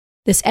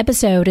This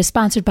episode is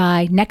sponsored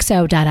by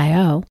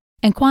Nexo.io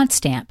and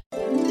QuantStamp.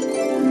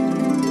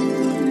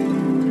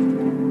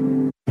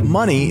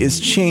 Money is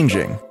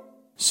changing.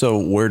 So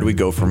where do we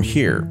go from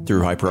here?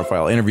 Through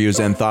high-profile interviews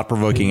and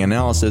thought-provoking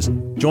analysis,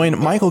 join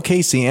Michael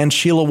Casey and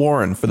Sheila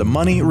Warren for the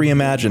Money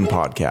Reimagined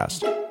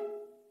podcast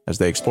as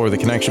they explore the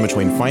connection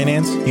between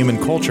finance, human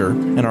culture,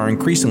 and our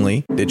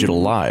increasingly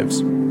digital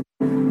lives.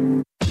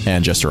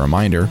 And just a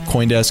reminder,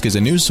 CoinDesk is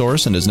a news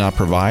source and does not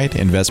provide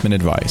investment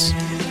advice.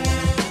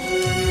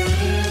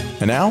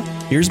 And now,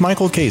 here's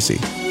Michael Casey.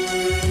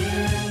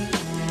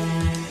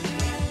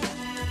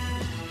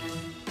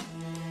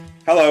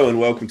 Hello and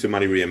welcome to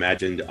Money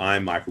Reimagined.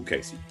 I'm Michael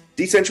Casey.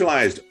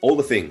 Decentralized, all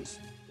the things.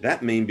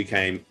 That meme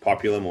became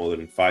popular more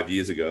than 5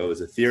 years ago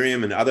as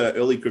Ethereum and other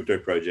early crypto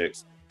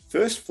projects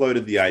first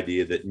floated the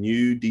idea that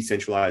new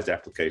decentralized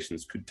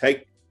applications could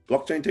take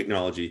blockchain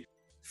technology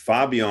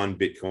far beyond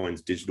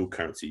Bitcoin's digital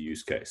currency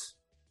use case.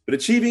 But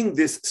achieving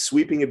this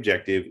sweeping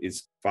objective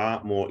is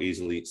far more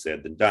easily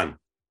said than done.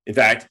 In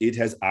fact, it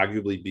has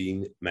arguably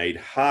been made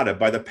harder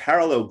by the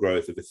parallel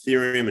growth of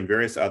Ethereum and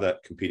various other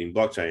competing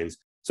blockchains,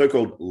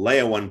 so-called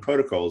layer one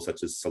protocols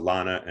such as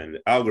Solana and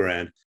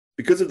Algorand,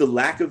 because of the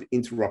lack of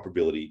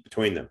interoperability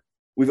between them.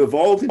 We've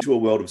evolved into a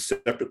world of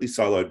separately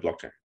siloed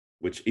blockchain,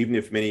 which, even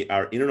if many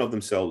are in and of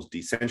themselves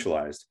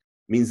decentralized,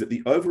 means that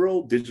the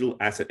overall digital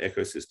asset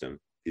ecosystem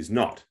is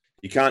not.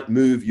 You can't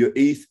move your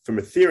ETH from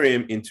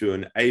Ethereum into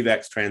an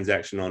AVAX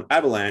transaction on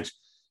Avalanche,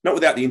 not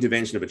without the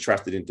intervention of a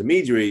trusted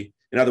intermediary,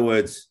 in other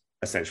words,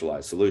 a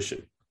centralized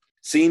solution.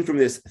 Seen from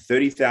this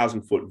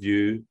 30,000-foot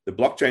view, the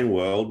blockchain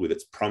world, with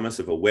its promise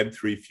of a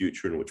Web3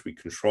 future in which we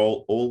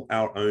control all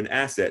our own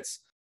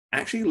assets,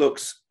 actually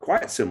looks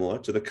quite similar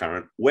to the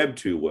current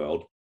Web2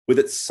 world, with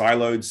its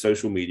siloed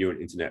social media and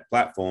internet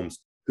platforms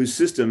whose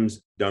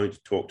systems don't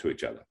talk to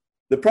each other.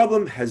 The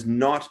problem has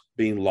not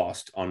been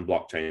lost on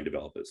blockchain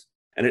developers,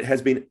 and it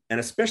has been an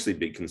especially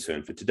big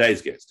concern for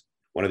today's guest,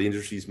 one of the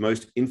industry's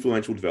most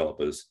influential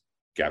developers,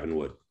 Gavin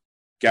Wood.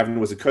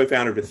 Gavin was a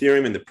co-founder of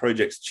Ethereum and the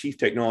project's chief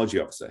technology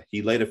officer.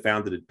 He later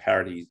founded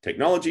Parity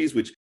Technologies,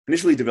 which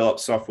initially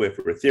developed software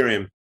for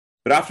Ethereum,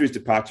 but after his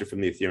departure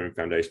from the Ethereum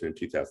Foundation in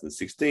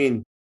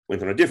 2016,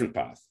 went on a different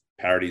path.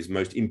 Parity's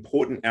most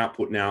important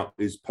output now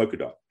is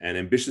Polkadot, an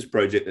ambitious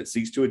project that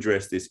seeks to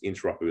address this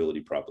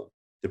interoperability problem.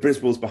 The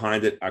principles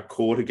behind it are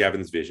core to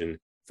Gavin's vision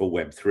for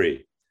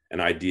Web3,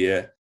 an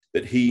idea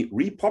that he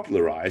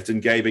repopularized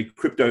and gave a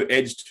crypto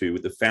edge to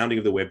with the founding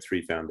of the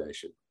Web3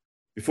 Foundation.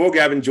 Before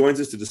Gavin joins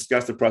us to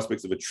discuss the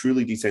prospects of a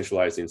truly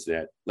decentralized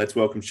internet, let's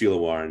welcome Sheila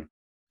Warren,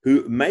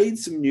 who made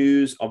some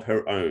news of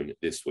her own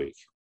this week.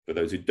 For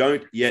those who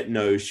don't yet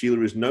know,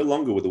 Sheila is no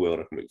longer with the World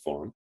Economic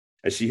Forum,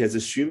 as she has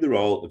assumed the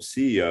role of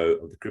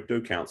CEO of the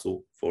Crypto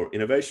Council for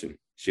Innovation.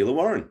 Sheila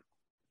Warren,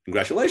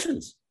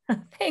 congratulations.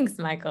 Thanks,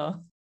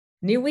 Michael.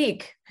 New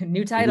week,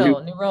 new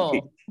title, new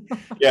role.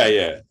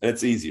 Yeah.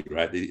 That's easy,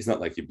 right? It's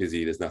not like you're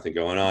busy, there's nothing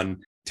going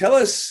on. Tell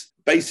us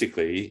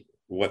basically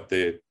what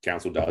the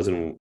council does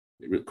and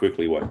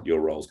quickly what your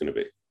role is going to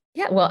be.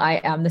 Yeah, well, I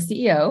am the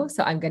CEO,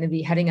 so I'm going to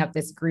be heading up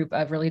this group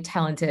of really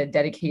talented,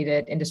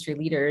 dedicated industry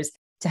leaders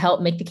to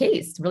help make the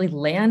case, to really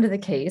land the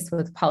case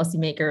with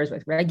policymakers,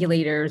 with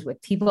regulators,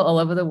 with people all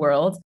over the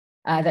world,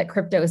 that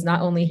crypto is not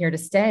only here to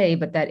stay,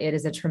 but that it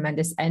is a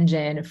tremendous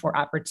engine for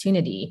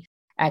opportunity,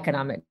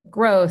 economic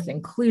growth,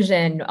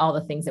 inclusion, all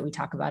the things that we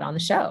talk about on the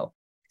show.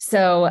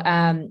 So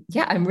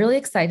I'm really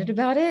excited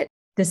about it.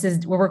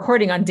 We're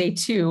recording on day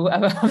 2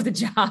 of the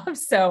job.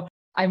 So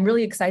I'm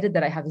really excited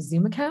that I have a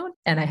Zoom account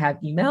and I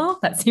have email.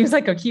 That seems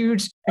like a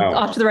huge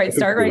off to the right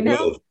start right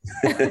now.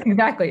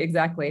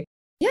 Exactly.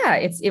 Yeah,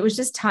 it was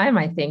just time,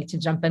 I think, to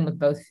jump in with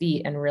both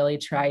feet and really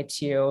try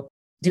to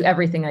do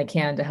everything I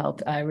can to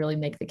help really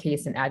make the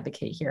case and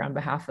advocate here on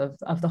behalf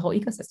of the whole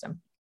ecosystem.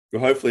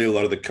 Well, hopefully a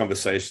lot of the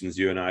conversations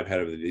you and I have had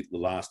over the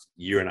last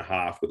year and a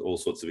half with all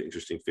sorts of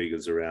interesting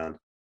figures around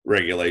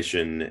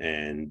regulation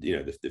and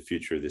the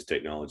future of this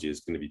technology is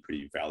going to be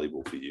pretty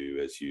valuable for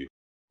you as you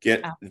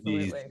get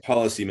these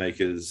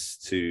policymakers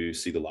to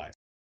see the light.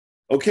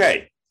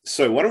 Okay,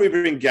 so why don't we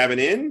bring Gavin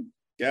in?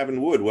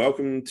 Gavin Wood,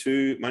 welcome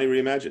to Money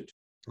Reimagined.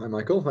 Hi,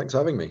 Michael. Thanks for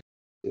having me.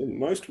 You're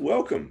most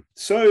welcome.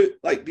 So,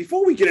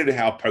 before we get into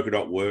how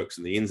Polkadot works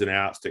and the ins and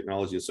outs,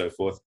 technology and so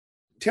forth,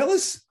 tell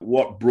us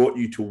what brought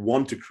you to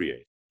want to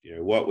create.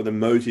 What were the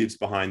motives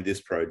behind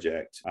this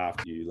project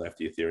after you left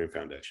the Ethereum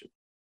Foundation?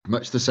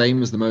 Much the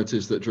same as the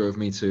motives that drove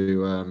me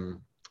to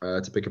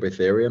pick up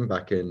Ethereum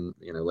back in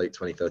late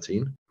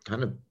 2013.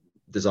 Kind of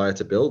desire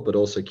to build, but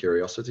also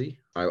curiosity.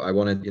 I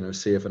wanted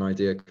see if an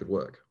idea could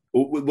work.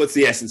 What's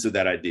the essence of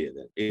that idea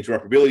then?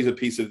 Interoperability is a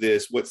piece of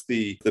this. What's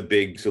the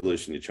big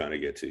solution you're trying to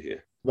get to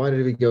here? Why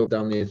did we go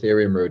down the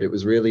Ethereum road? It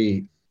was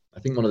really, I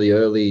think one of the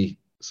early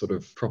sort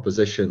of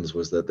propositions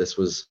was that this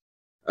was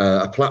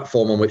a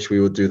platform on which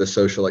we would do the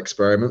social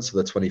experiments of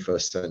the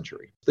 21st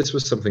century. This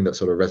was something that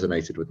sort of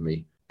resonated with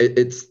me.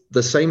 It's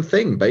the same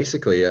thing,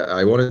 basically.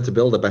 I wanted to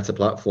build a better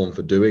platform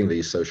for doing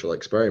these social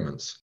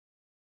experiments.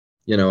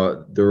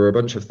 There were a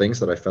bunch of things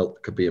that I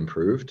felt could be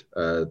improved,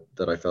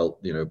 that I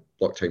felt,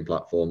 blockchain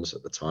platforms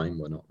at the time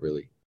were not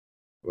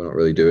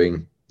really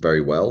doing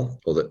very well,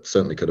 or that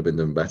certainly could have been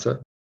done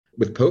better.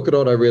 With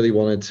Polkadot, I really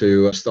wanted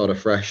to start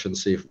afresh and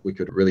see if we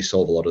could really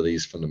solve a lot of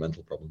these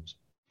fundamental problems.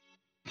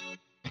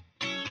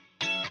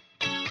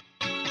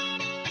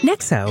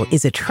 Nexo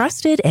is a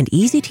trusted and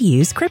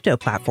easy-to-use crypto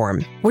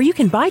platform where you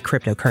can buy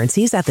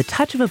cryptocurrencies at the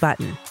touch of a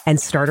button and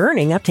start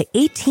earning up to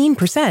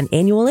 18%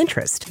 annual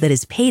interest that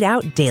is paid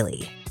out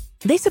daily.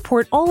 They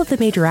support all of the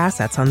major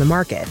assets on the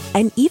market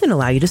and even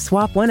allow you to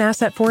swap one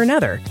asset for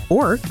another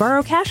or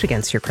borrow cash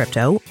against your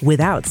crypto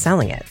without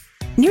selling it.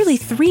 Nearly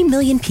 3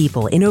 million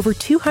people in over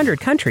 200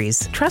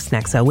 countries trust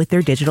Nexo with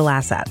their digital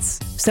assets.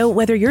 So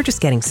whether you're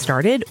just getting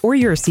started or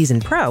you're a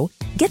seasoned pro,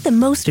 get the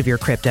most of your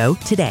crypto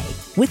today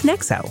with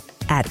Nexo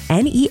at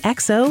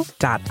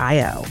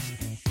nexo.io.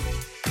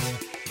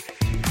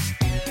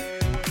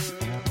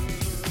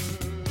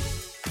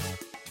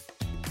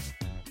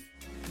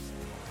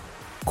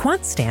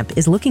 QuantStamp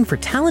is looking for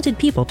talented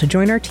people to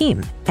join our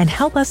team and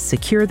help us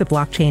secure the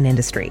blockchain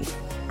industry.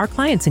 Our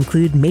clients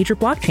include major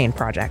blockchain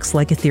projects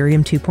like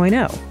Ethereum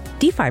 2.0,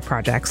 DeFi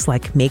projects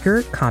like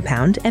Maker,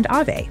 Compound, and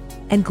Aave,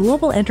 and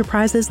global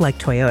enterprises like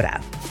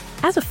Toyota.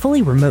 As a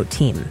fully remote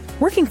team,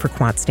 working for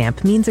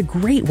QuantStamp means a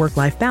great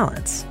work-life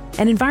balance,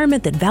 an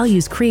environment that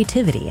values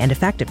creativity and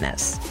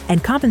effectiveness,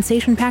 and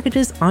compensation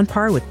packages on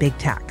par with big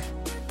tech.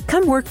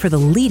 Come work for the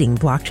leading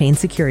blockchain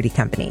security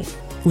company.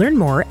 Learn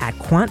more at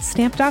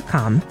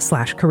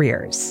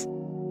quantstamp.com/careers.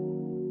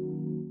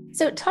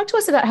 So talk to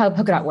us about how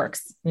Polkadot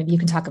works. Maybe you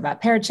can talk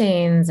about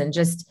parachains and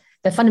just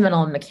the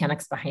fundamental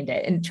mechanics behind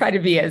it, and try to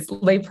be as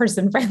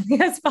layperson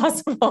friendly as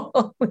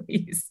possible,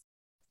 please.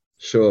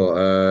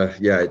 Sure.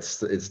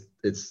 It's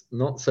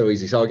not so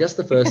easy. So I guess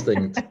the first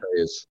thing to say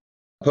is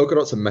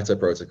Polkadot's a meta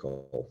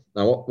protocol.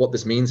 Now, what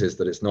this means is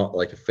that it's not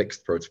like a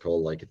fixed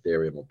protocol like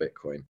Ethereum or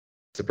Bitcoin.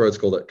 It's a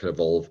protocol that can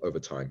evolve over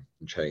time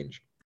and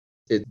change.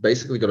 It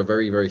basically got a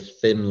very, very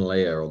thin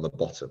layer on the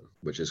bottom,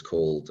 which is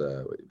called,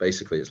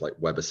 basically it's like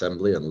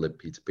WebAssembly and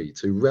libp2p,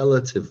 two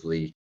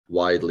relatively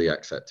widely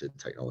accepted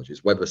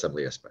technologies,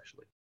 WebAssembly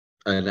especially.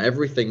 And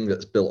everything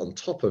that's built on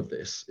top of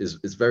this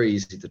is very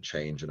easy to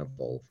change and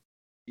evolve.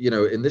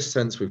 In this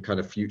sense, we've kind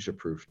of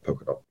future-proofed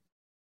Polkadot.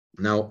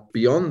 Now,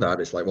 beyond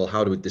that, it's like, well,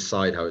 how do we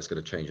decide how it's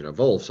going to change and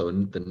evolve? So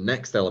the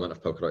next element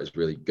of Polkadot is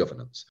really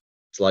governance.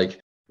 It's like,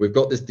 we've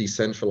got this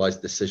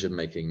decentralized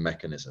decision-making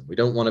mechanism. We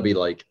don't want to be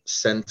like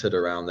centered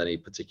around any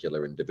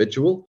particular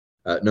individual,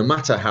 no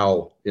matter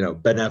how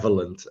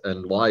benevolent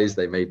and wise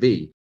they may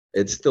be.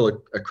 It's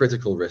still a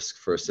critical risk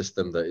for a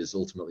system that is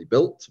ultimately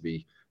built to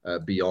be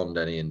beyond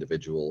any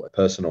individual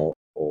person or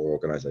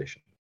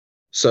organization.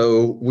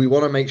 So we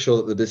want to make sure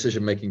that the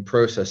decision-making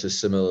process is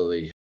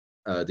similarly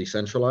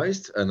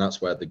decentralized, and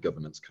that's where the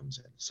governance comes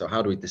in. So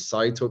how do we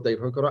decide to update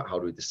Polkadot? How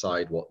do we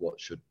decide what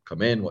should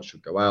come in, what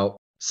should go out?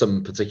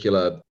 Some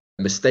particular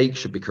mistake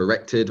should be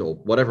corrected, or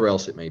whatever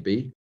else it may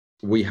be.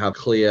 We have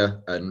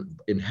clear and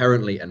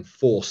inherently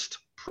enforced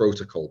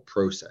protocol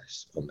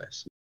process on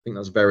this. I think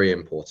that's very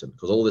important,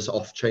 because all this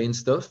off-chain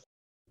stuff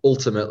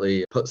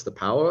ultimately puts the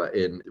power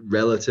in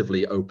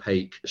relatively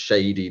opaque,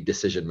 shady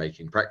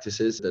decision-making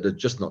practices that are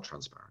just not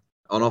transparent.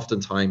 And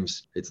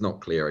oftentimes, it's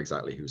not clear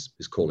exactly who's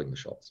calling the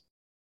shots.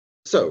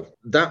 So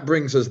that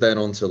brings us then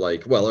on to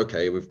like, well,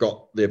 okay, we've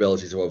got the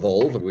ability to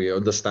evolve, and we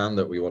understand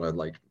that we want to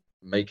like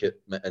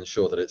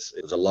ensure that it's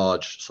a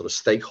large sort of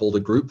stakeholder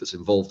group that's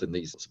involved in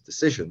these sorts of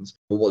decisions.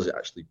 But what does it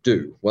actually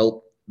do?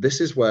 Well, this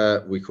is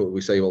where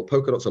we say, well,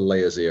 Polkadot's a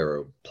layer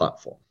 0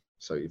 platform.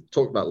 So you've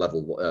talked about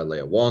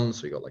layer 1,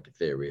 so you got like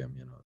Ethereum,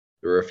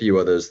 There are a few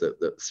others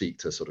that seek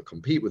to sort of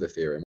compete with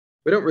Ethereum.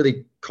 We don't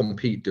really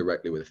compete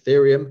directly with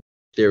Ethereum.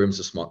 Ethereum's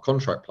a smart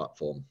contract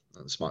platform,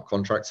 and smart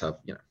contracts have,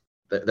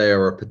 they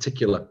are a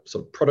particular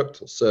sort of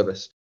product or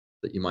service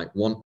that you might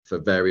want for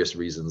various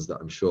reasons that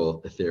I'm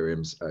sure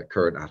Ethereum's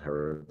current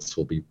adherents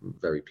will be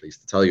very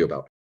pleased to tell you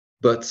about.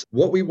 But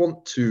what we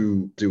want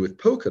to do with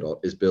Polkadot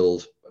is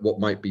build what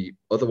might be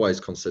otherwise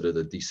considered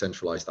a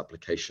decentralized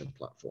application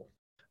platform.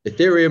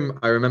 Ethereum,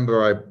 I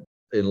remember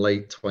in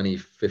late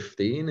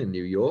 2015 in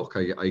New York,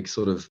 I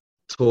sort of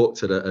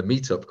talked at a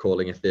meetup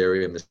calling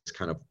Ethereum this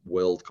kind of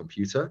world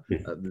computer.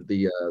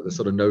 The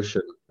sort of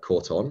notion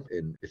caught on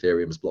in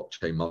Ethereum's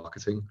blockchain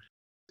marketing.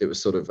 It was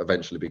sort of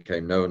eventually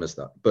became known as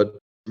that. But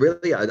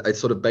really, I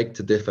sort of beg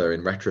to differ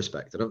in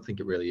retrospect. I don't think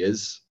it really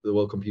is the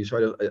world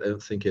computer. I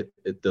don't think it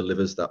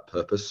delivers that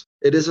purpose.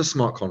 It is a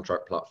smart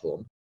contract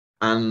platform.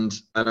 And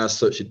as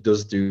such, it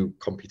does do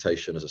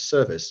computation as a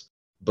service.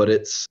 But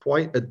it's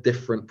quite a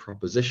different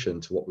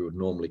proposition to what we would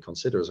normally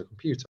consider as a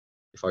computer.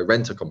 If I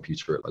rent a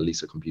computer, or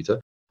lease a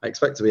computer, I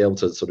expect to be able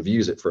to sort of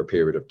use it for a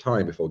period of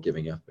time before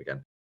giving up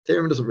again.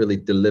 Ethereum doesn't really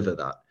deliver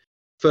that.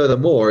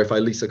 Furthermore, if I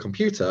lease a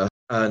computer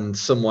and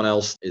someone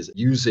else is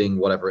using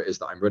whatever it is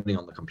that I'm running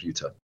on the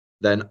computer,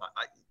 then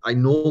I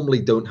normally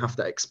don't have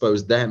to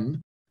expose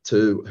them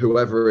to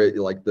whoever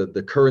like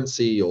the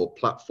currency or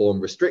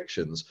platform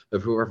restrictions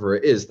of whoever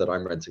it is that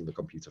I'm renting the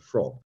computer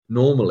from.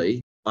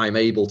 Normally, I'm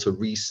able to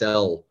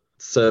resell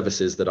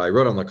services that I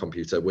run on the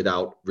computer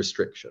without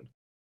restriction.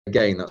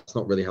 Again, that's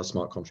not really how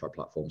smart contract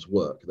platforms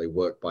work. They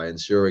work by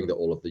ensuring that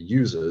all of the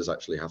users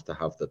actually have to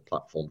have the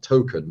platform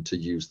token to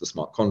use the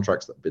smart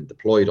contracts that have been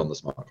deployed on the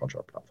smart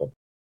contract platform.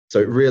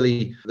 So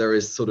there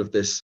is sort of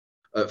this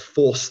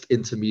forced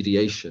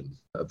intermediation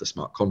of the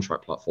smart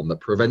contract platform that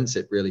prevents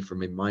it really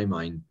from, in my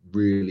mind,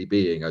 really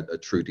being a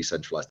true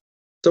decentralized.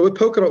 So with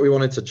Polkadot, we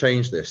wanted to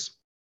change this,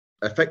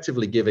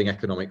 effectively giving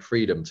economic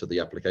freedom to the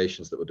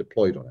applications that were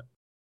deployed on it.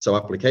 So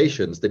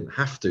applications didn't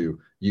have to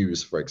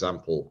use, for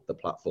example, the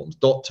platform's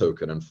DOT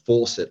token and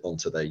force it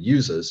onto their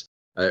users,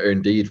 or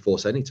indeed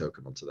force any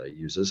token onto their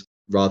users.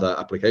 Rather,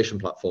 application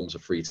platforms are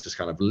free to just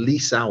kind of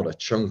lease out a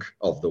chunk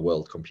of the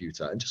world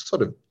computer and just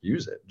sort of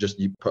use it.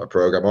 Just you put a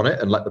program on it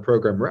and let the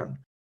program run.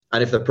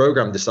 And if the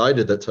program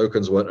decided that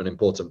tokens weren't an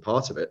important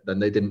part of it, then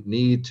they didn't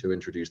need to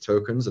introduce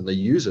tokens, and the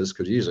users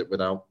could use it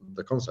without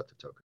the concept of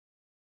token.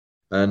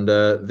 And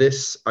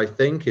this, I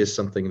think, is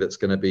something that's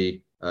going to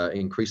be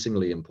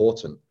increasingly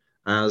important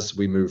as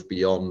we move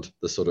beyond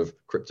the sort of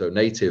crypto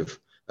native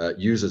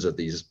users of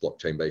these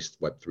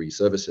blockchain-based Web3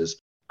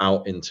 services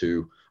out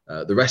into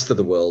the rest of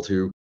the world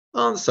who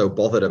aren't so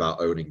bothered about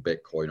owning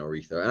Bitcoin or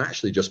Ether and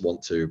actually just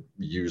want to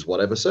use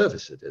whatever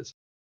service it is.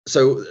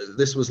 So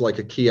this was like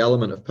a key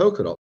element of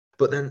Polkadot.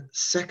 But then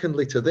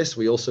secondly to this,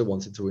 we also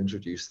wanted to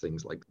introduce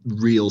things like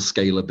real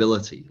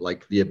scalability,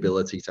 like the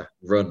ability to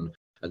run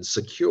and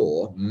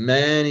secure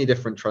many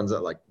different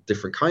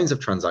different kinds of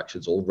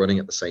transactions all running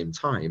at the same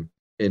time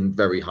in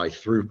very high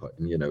throughput,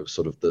 and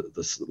sort of the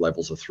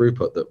levels of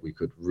throughput that we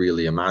could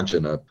really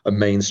imagine a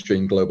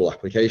mainstream global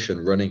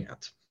application running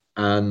at.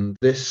 And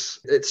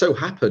it so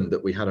happened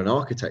that we had an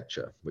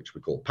architecture which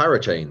we call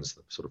parachains,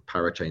 the sort of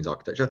parachains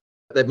architecture.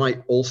 They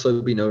might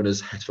also be known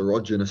as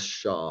heterogeneous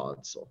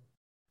shards.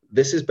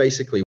 This is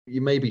basically,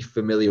 you may be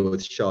familiar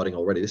with sharding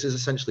already. This is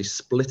essentially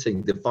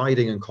splitting,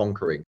 dividing and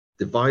conquering,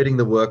 dividing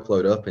the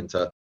workload up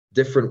into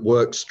different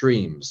work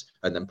streams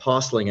and then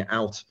parceling it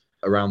out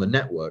around the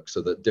network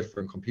so that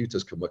different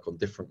computers can work on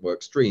different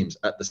work streams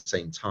at the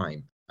same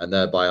time, and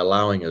thereby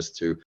allowing us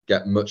to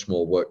get much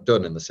more work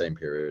done in the same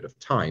period of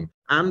time,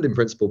 and in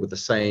principle with the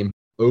same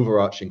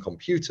overarching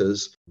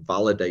computers,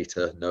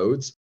 validator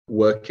nodes,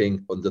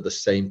 working under the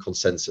same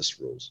consensus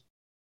rules.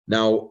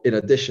 Now, in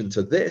addition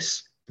to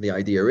this, the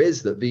idea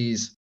is that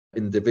these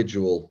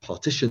individual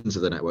partitions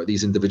of the network,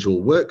 these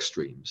individual work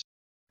streams,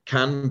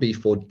 can be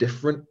for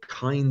different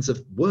kinds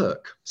of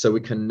work. So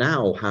we can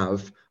now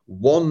have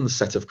one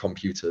set of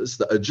computers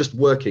that are just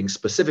working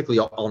specifically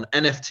on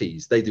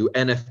NFTs. They do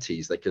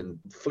NFTs. They can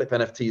flip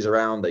NFTs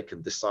around. They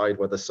can decide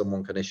whether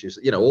someone can issue,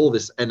 all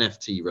this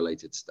NFT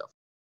related stuff.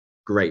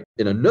 Great.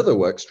 In another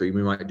work stream,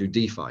 we might do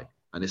DeFi.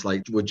 And it's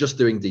like, we're just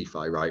doing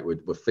DeFi, right?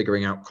 We're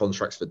figuring out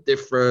contracts for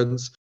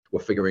difference. We're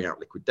figuring out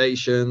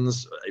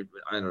liquidations.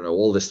 I don't know,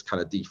 all this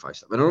kind of DeFi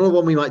stuff. And another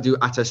one, we might do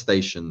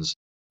attestations.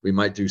 We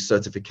might do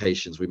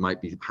certifications. We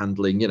might be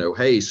handling,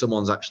 hey,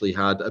 someone's actually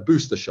had a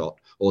booster shot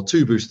or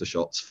 2 booster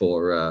shots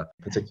for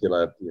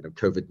particular,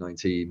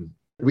 COVID-19.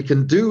 We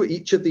can do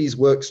each of these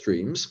work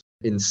streams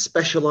in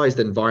specialized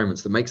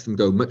environments that makes them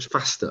go much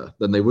faster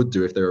than they would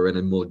do if they were in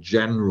a more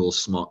general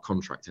smart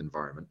contract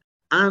environment.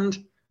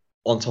 And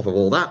on top of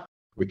all that,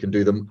 we can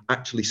do them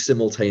actually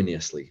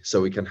simultaneously.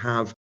 So we can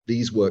have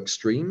these work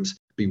streams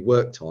be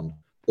worked on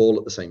all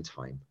at the same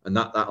time. And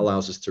that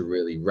allows us to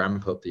really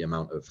ramp up the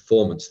amount of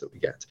performance that we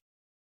get.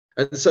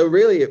 And so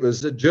really it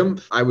was a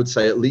jump, I would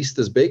say, at least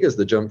as big as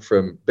the jump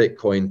from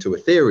Bitcoin to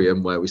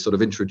Ethereum, where we sort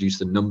of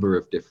introduced a number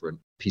of different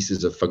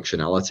pieces of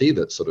functionality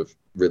that sort of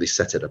really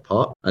set it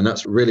apart. And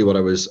that's really what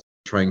I was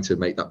trying to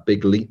make that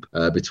big leap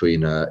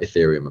between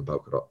Ethereum and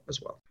Polkadot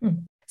as well.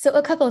 So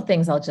a couple of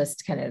things I'll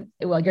just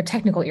your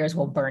technical ears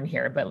will burn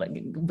here, but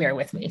bear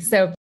with me.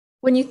 So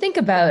when you think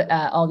about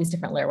all these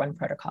different layer 1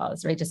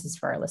 protocols, right, just as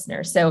for our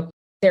listeners, so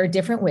there are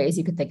different ways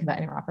you could think about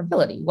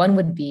interoperability. One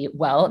would be,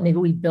 maybe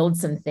we build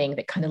something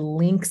that kind of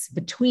links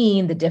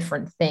between the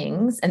different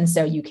things. And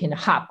so you can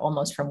hop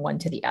almost from one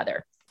to the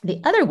other.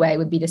 The other way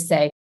would be to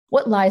say,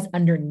 what lies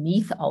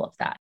underneath all of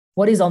that?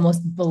 What is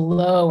almost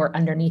below or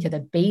underneath the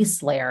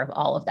base layer of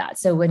all of that?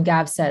 So when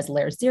Gav says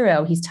layer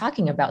 0, he's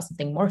talking about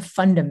something more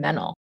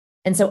fundamental.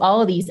 And so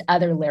all of these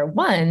other layer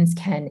 1s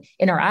can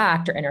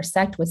interact or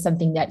intersect with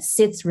something that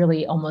sits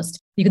really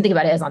almost, you can think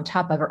about it as on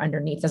top of or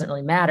underneath, doesn't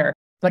really matter,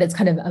 but it's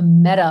kind of a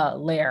meta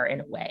layer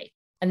in a way.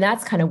 And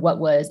that's kind of what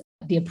was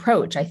the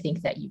approach, I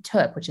think, that you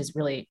took, which is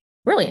really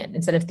brilliant.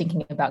 Instead of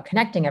thinking about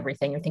connecting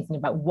everything, you're thinking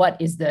about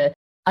what is the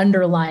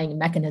underlying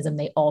mechanism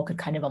they all could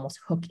kind of almost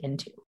hook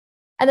into.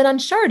 And then on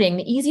sharding,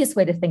 the easiest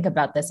way to think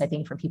about this, I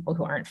think, for people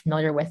who aren't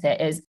familiar with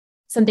it, is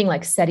something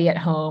like SETI at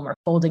home or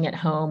folding at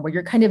home, where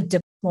you're kind of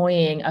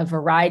deploying a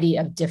variety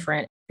of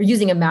different, you're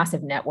using a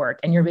massive network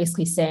and you're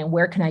basically saying,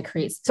 where can I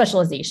create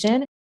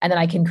specialization? And then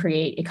I can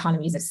create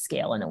economies of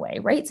scale in a way,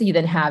 right? So you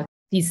then have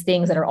these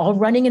things that are all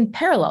running in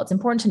parallel. It's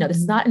important to know this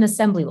is not an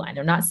assembly line.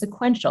 They're not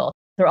sequential.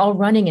 They're all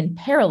running in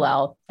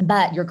parallel,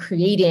 but you're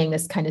creating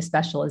this kind of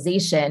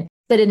specialization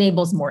that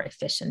enables more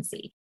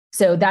efficiency.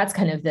 So that's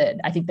kind of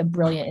I think the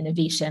brilliant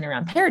innovation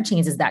around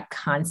parachains is that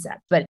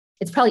concept. But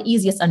it's probably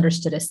easiest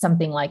understood as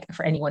something like,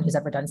 for anyone who's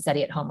ever done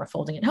SETI at home or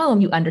folding at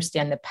home, you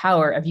understand the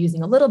power of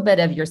using a little bit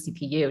of your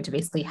CPU to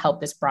basically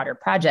help this broader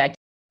project.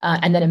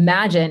 And then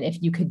imagine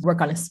if you could work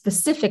on a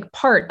specific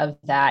part of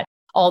that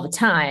all the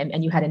time,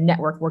 and you had a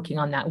network working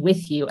on that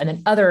with you, and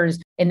then others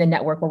in the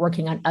network were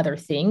working on other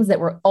things that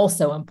were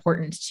also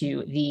important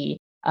to the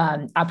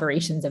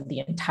operations of the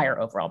entire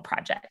overall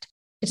project.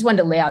 I just wanted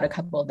to lay out a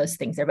couple of those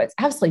things there, but it's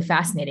absolutely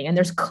fascinating. And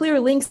there's clear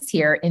links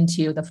here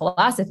into the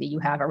philosophy you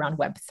have around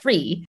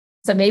Web3.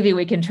 So maybe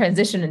we can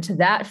transition into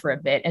that for a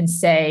bit and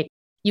say,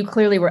 you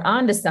clearly were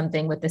onto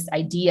something with this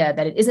idea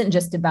that it isn't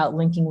just about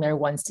linking layer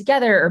ones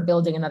together or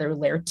building another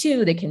layer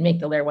two that can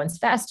make the layer ones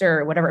faster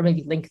or whatever,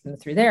 maybe link them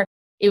through there.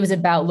 It was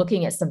about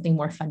looking at something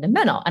more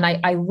fundamental. And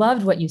I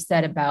loved what you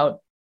said about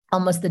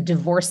almost the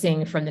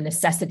divorcing from the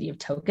necessity of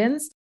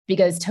tokens,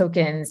 because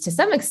tokens to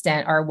some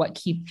extent are what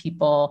keep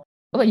people,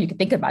 well, you could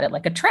think about it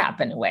like a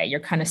trap in a way.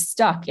 You're kind of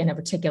stuck in a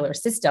particular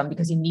system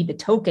because you need the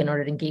token in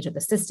order to engage with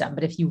the system.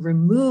 But if you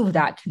remove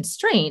that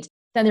constraint,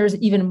 then there's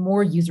even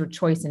more user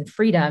choice and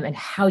freedom in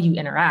how you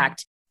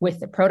interact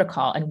with the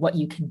protocol and what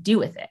you can do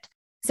with it.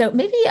 So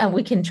maybe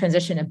we can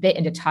transition a bit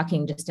into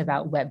talking just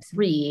about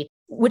Web3,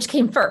 which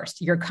came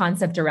first. Your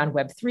concept around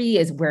Web3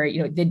 is where,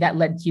 did that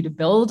led you to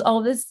build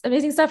all this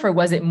amazing stuff? Or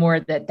was it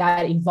more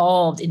that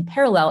evolved in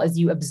parallel as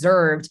you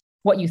observed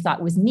what you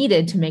thought was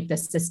needed to make the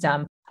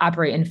system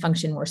operate and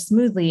function more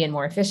smoothly and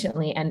more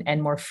efficiently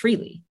and more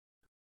freely?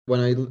 When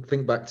I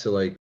think back to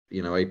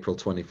April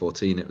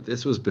 2014,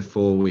 this was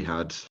before we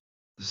had,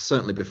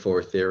 certainly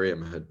before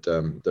Ethereum had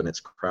done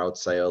its crowd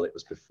sale. It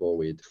was before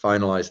we'd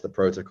finalized the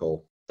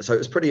protocol. So it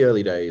was pretty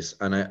early days,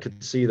 and I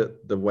could see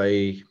that the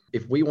way,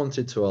 if we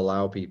wanted to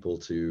allow people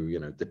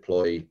to,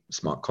 deploy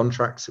smart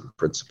contracts in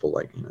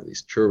principle,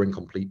 these Turing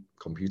complete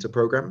computer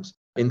programs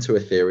into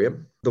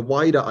Ethereum, the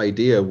wider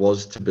idea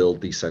was to build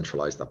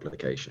decentralized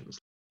applications.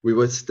 We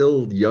were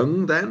still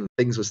young then.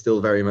 Things were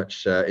still very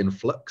much in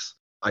flux.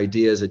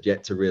 Ideas had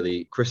yet to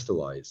really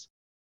crystallize.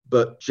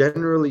 But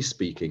generally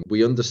speaking,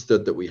 we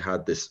understood that we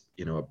had this,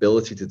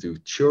 ability to do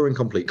Turing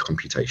complete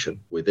computation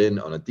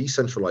on a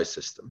decentralized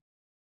system.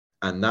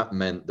 And that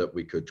meant that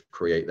we could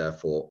create,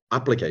 therefore,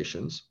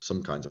 applications,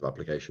 some kinds of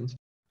applications,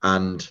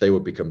 and they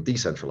would become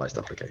decentralized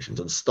applications,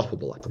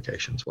 unstoppable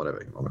applications,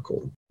 whatever you want to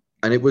call them.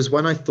 And it was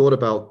when I thought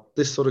about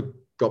this, sort of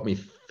got me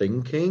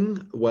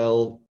thinking,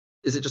 well,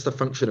 is it just a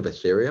function of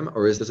Ethereum,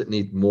 or does it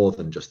need more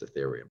than just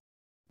Ethereum?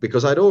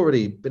 Because I'd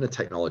already been a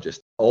technologist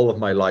all of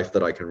my life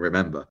that I can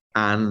remember,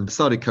 and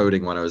started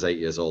coding when I was 8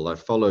 years old. I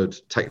followed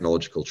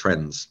technological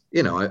trends.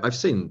 I've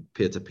seen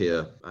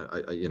peer-to-peer.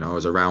 I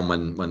was around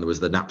when there was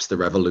the Napster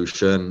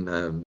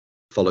revolution,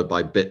 followed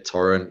by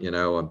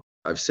BitTorrent.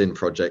 I've seen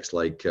projects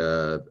like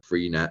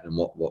Freenet and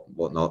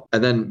whatnot,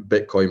 and then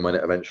Bitcoin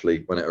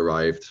when it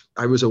arrived.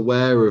 I was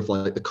aware of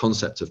the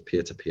concept of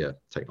peer-to-peer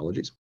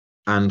technologies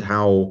and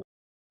how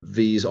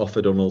these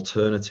offered an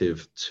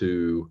alternative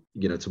to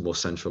more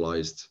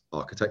centralized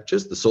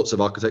architectures, the sorts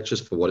of architectures,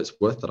 for what it's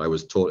worth, that I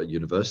was taught at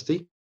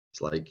university. It's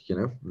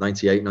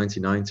 98,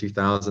 99,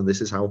 2000.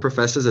 This is how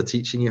professors are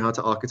teaching you how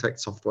to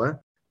architect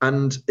software.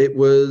 And it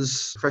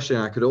was refreshing.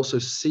 I could also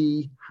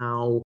see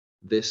how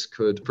this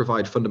could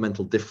provide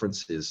fundamental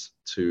differences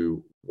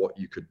to what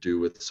you could do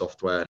with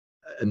software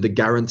and the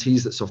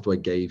guarantees that software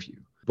gave you.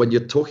 When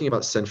you're talking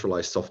about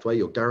centralized software,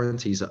 your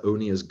guarantees are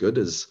only as good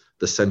as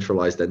the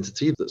centralized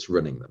entity that's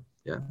running them,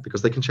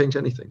 because they can change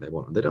anything they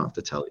want and they don't have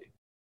to tell you.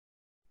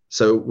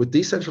 So with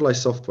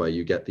decentralized software,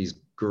 you get these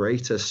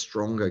greater,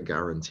 stronger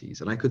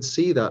guarantees. And I could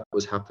see that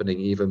was happening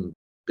even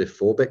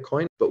before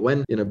Bitcoin. But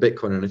when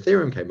Bitcoin and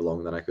Ethereum came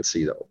along, then I could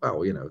see that,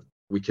 wow,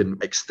 we can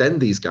extend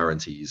these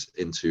guarantees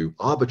into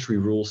arbitrary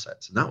rule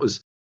sets. And that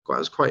was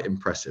quite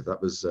impressive.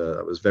 That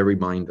was very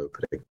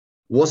mind-opening.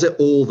 Was it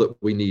all that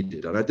we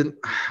needed? And I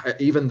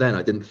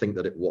didn't think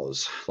that it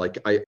was.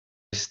 I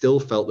still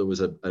felt there was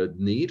a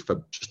need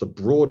for just a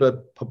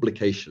broader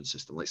publication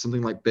system, like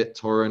something like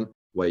BitTorrent,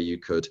 where you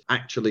could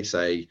actually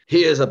say,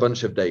 here's a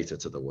bunch of data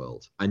to the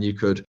world, and you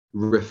could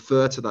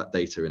refer to that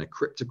data in a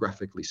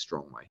cryptographically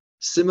strong way.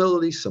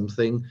 Similarly,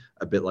 something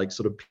a bit like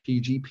sort of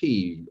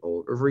PGP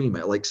or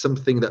Arima, like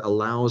something that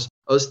allows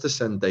us to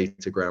send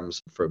datagrams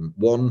from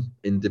one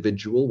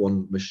individual,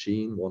 one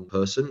machine, one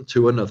person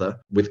to another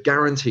with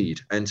guaranteed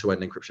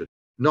end-to-end encryption.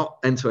 Not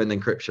end-to-end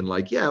encryption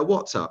like,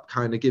 WhatsApp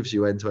kind of gives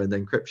you end-to-end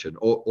encryption,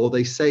 or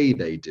they say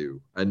they do.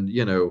 And,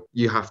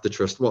 you have to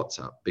trust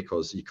WhatsApp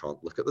because you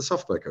can't look at the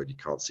software code. You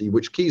can't see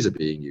which keys are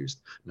being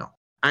used. No,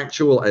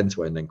 actual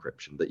end-to-end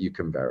encryption that you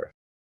can verify.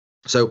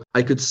 So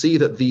I could see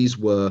that these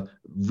were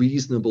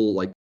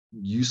reasonable,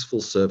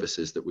 useful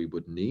services that we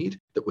would need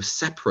that were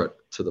separate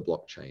to the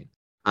blockchain.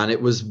 And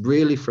it was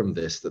really from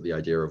this that the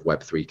idea of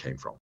Web3 came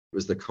from. It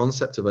was the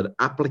concept of an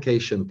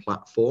application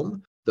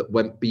platform that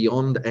went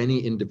beyond any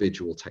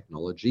individual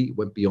technology. It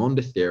went beyond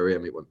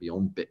Ethereum. It went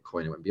beyond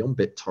Bitcoin. It went beyond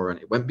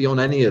BitTorrent. It went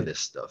beyond any of this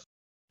stuff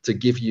to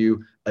give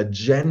you a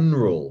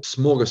general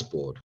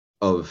smorgasbord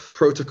of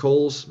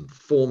protocols and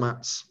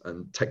formats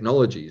and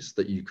technologies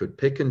that you could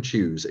pick and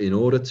choose in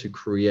order to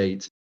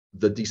create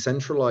the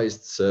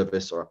decentralized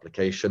service or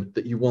application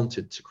that you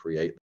wanted to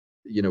create,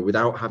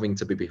 without having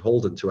to be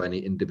beholden to any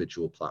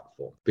individual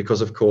platform.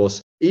 Because of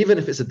course, even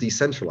if it's a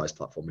decentralized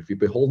platform, if you're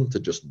beholden to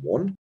just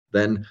one,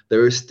 then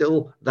there is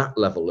still that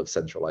level of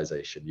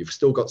centralization. You've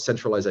still got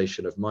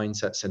centralization of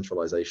mindset,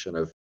 centralization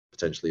of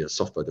potentially a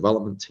software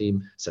development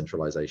team,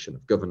 centralization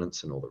of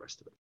governance, and all the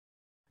rest of it.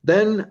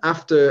 Then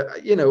after,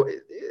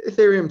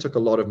 Ethereum took a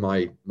lot of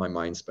my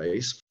mind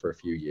space for a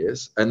few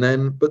years.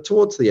 But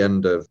towards the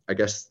end of, I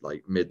guess,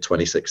 like mid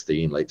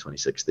 2016, late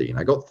 2016,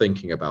 I got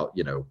thinking about,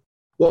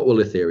 what will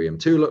Ethereum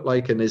 2 look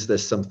like? And is there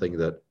something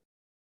that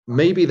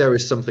maybe there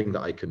is something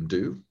that I can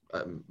do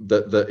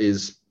that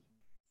is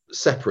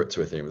separate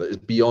to Ethereum, that is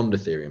beyond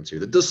Ethereum 2,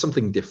 that does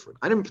something different?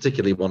 I didn't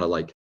particularly want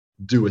to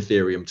do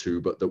Ethereum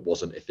 2, but that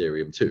wasn't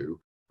Ethereum 2.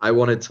 I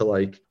wanted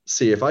to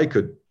see if I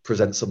could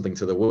present something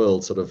to the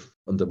world sort of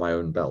under my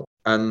own belt.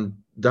 And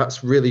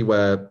that's really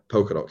where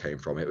Polkadot came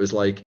from. It was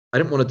I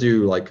didn't want to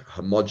do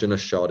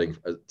homogeneous sharding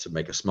to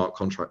make a smart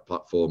contract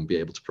platform, be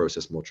able to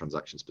process more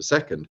transactions per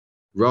second.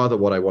 Rather,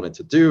 what I wanted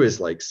to do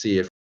is see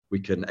if we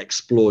can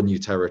explore new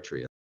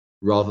territory.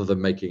 Rather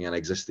than making an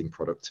existing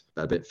product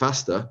a bit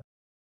faster,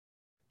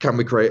 can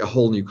we create a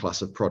whole new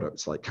class of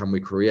products? Can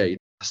we create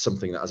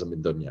something that hasn't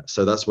been done yet?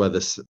 So that's where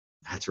this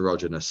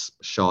heterogeneous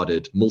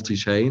sharded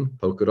multi-chain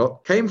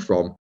Polkadot came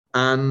from.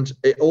 And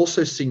it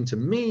also seemed to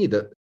me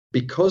that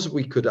because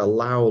we could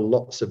allow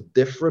lots of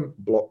different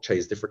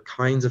blockchains, different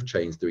kinds of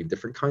chains doing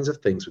different kinds of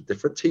things with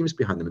different teams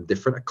behind them and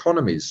different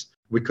economies,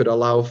 we could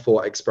allow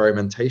for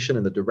experimentation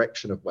in the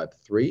direction of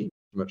Web3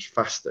 much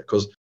faster,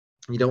 because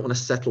you don't want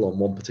to settle on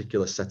one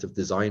particular set of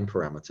design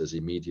parameters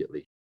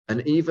immediately.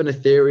 And even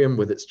Ethereum,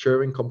 with its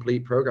Turing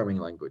complete programming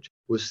language,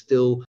 was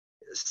still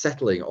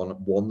settling on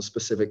one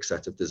specific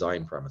set of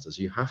design parameters.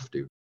 You have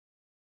to.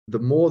 The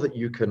more that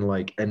you can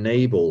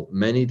enable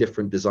many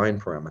different design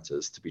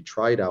parameters to be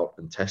tried out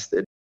and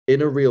tested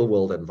in a real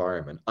world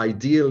environment,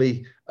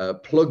 ideally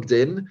plugged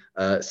in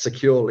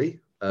securely,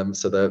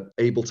 so they're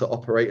able to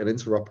operate and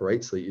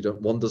interoperate so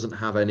that one doesn't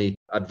have any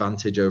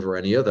advantage over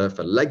any other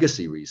for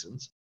legacy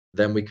reasons,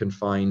 then we can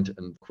find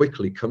and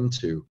quickly come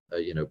to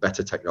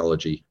better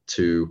technology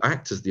to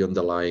act as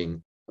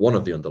one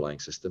of the underlying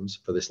systems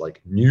for this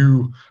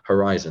new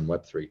horizon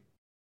Web3.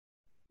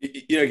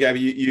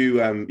 Gabby,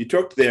 you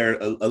talked there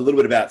a little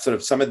bit about sort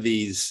of some of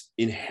these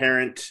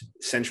inherent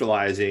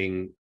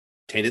centralizing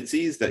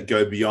tendencies that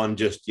go beyond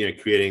just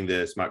creating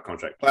the smart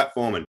contract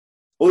platform and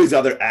all these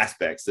other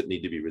aspects that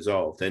need to be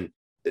resolved. And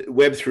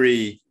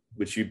Web3,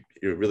 which you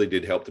really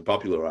did help to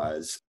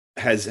popularize,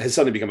 has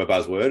suddenly become a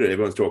buzzword, and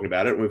everyone's talking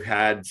about it. And we've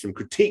had some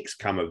critiques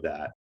come of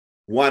that.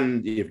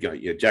 One, you've got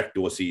Jack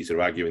Dorsey sort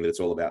of arguing that it's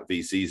all about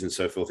VCs and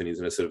so forth, and he's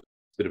in a sort of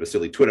bit of a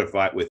silly Twitter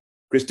fight with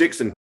Chris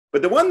Dixon.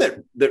 But the one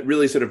that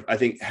really sort of, I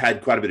think,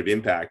 had quite a bit of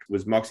impact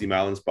was Moxie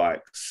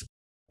Marlinspike's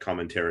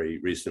commentary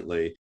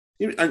recently.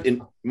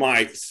 In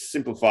my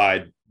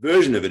simplified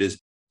version of it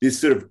is this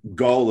sort of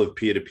goal of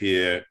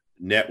peer-to-peer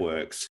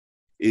networks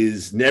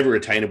is never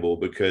attainable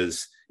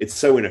because it's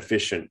so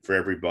inefficient for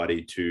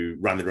everybody to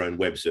run their own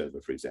web server,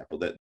 for example,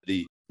 that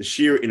the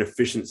sheer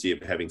inefficiency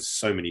of having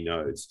so many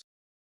nodes.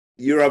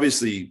 You're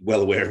obviously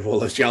well aware of all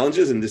those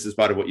challenges, and this is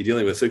part of what you're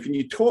dealing with. So can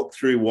you talk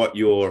through what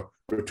your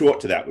retort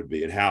to that would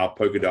be and how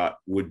Polkadot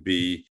would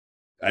be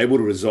able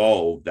to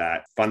resolve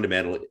that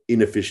fundamental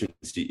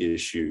inefficiency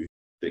issue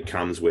that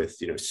comes with,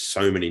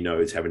 so many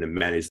nodes having to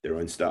manage their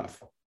own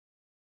stuff?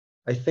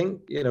 I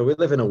think, we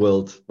live in a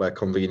world where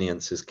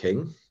convenience is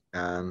king,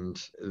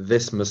 and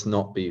this must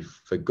not be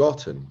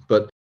forgotten.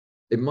 But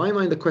in my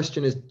mind, the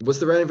question is, was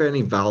there ever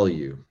any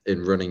value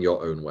in running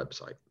your own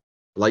website?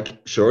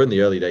 Sure, in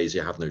the early days,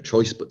 you have no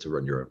choice but to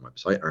run your own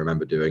website. I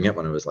remember doing it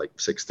when I was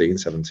 16,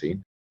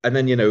 17. And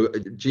then,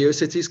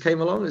 GeoCities came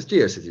along. It's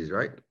GeoCities,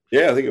 right?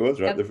 Yeah, I think it was,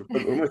 right?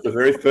 Yep. Almost the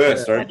very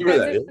first. I remember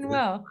that.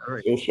 Well.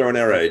 Still showing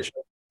our age.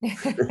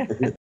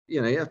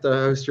 You have to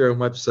host your own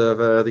web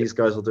server. These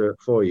guys will do it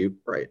for you.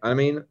 Great. I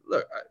mean,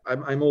 look,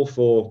 I'm all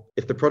for,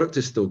 if the product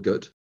is still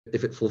good,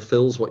 if it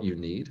fulfills what you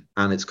need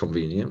and it's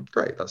convenient,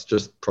 great. That's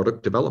just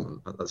product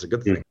development. That's a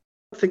good thing.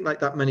 I don't think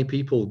that many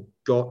people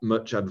got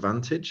much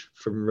advantage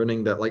from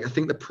running that. I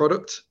think the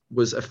product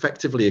was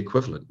effectively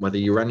equivalent, whether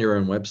you ran your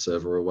own web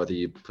server or whether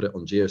you put it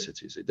on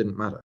GeoCities. It didn't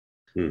matter.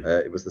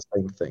 It was the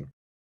same thing.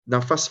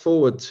 Now, fast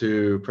forward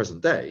to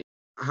present day.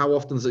 How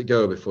often does it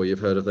go before you've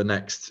heard of the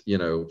next,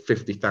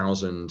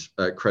 50,000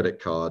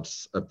 credit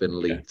cards have been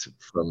leaked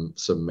from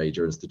some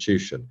major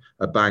institution?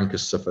 A bank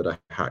has suffered a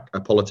hack. A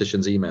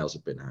politician's emails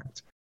have been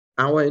hacked.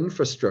 Our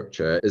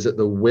infrastructure is at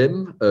the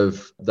whim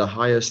of the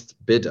highest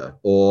bidder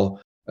or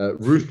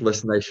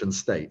ruthless nation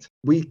state.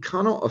 We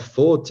cannot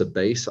afford to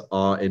base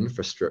our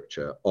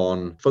infrastructure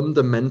on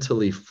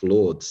fundamentally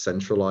flawed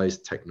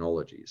centralized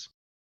technologies.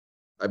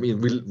 I mean,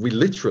 we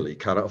literally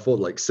cannot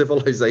afford,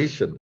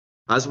 civilization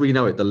as we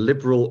know it, the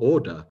liberal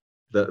order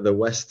that the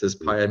West has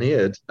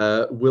pioneered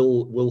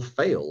will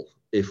fail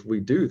if we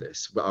do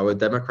this. Our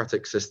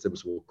democratic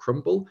systems will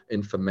crumble.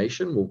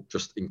 Information will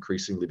just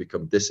increasingly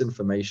become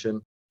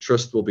disinformation.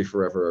 Trust will be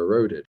forever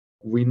eroded.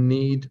 We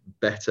need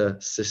better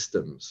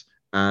systems.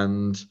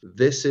 And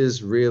this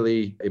is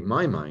really, in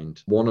my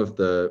mind, one of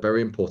the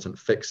very important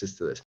fixes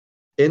to this.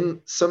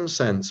 In some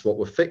sense, what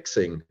we're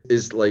fixing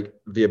is like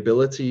the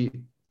ability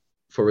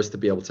for us to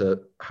be able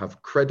to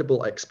have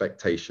credible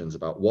expectations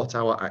about what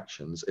our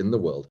actions in the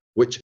world,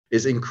 which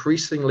is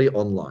increasingly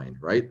online,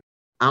 right?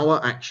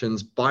 Our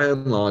actions, by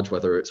and large,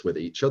 whether it's with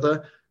each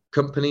other,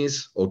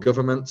 companies or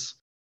governments,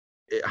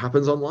 it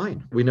happens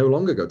online. We no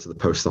longer go to the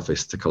post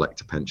office to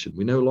collect a pension.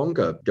 We no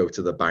longer go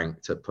to the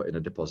bank to put in a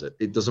deposit.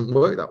 It doesn't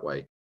work that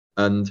way.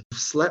 And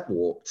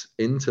sleptwalked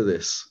into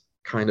this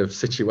kind of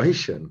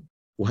situation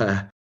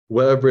where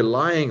we're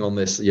relying on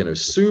this,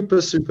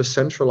 super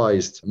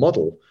centralized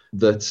model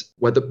that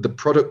where the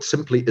product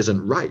simply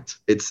isn't right.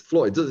 It's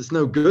flawed. It's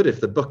no good if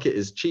the bucket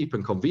is cheap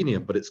and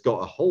convenient, but it's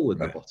got a hole in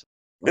the bottom.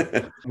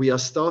 Right? We are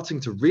starting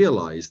to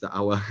realize that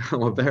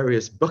our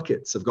various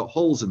buckets have got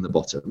holes in the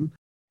bottom,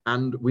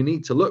 and we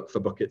need to look for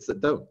buckets that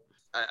don't.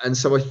 And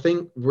so I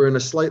think we're in a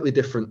slightly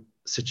different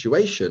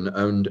situation,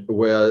 and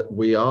where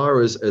we are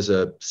as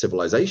a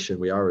civilization,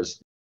 we are as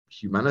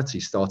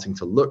humanity starting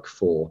to look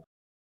for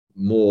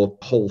more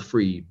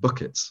hole-free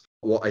buckets.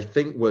 What I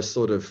think we're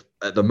sort of,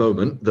 at the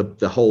moment,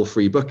 the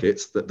hole-free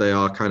buckets, that they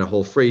are kind of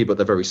hole-free, but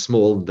they're very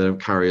small and they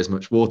don't carry as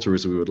much water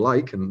as we would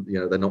like. And,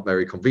 they're not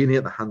very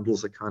convenient. The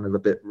handles are kind of a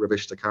bit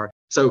rubbish to carry.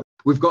 So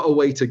we've got a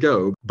way to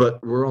go,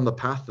 but we're on the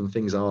path and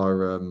things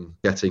are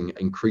getting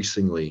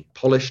increasingly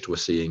polished. We're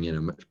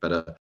seeing, much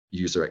better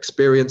user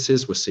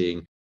experiences. We're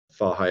seeing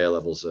far higher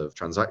levels of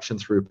transaction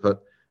throughput.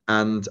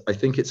 And I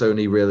think it's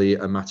only really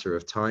a matter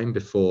of time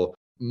before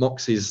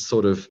Moxie's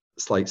sort of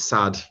slight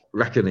sad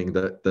reckoning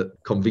that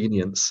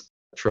convenience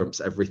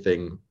trumps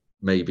everything,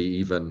 maybe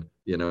even,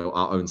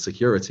 our own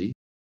security.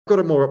 I've got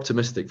a more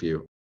optimistic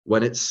view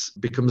when it's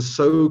becomes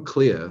so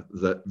clear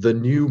that the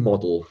new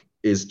model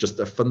is just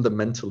a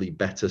fundamentally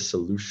better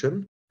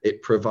solution.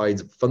 It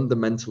provides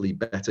fundamentally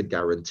better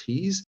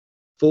guarantees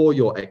for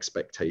your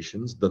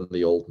expectations than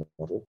the old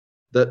model,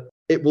 that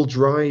it will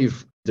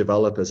drive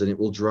developers and it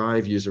will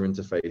drive user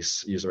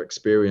interface, user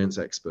experience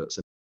experts.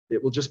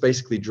 It will just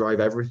basically drive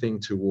everything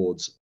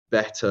towards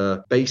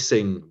better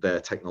basing their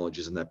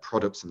technologies and their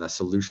products and their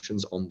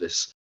solutions on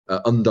this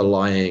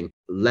underlying,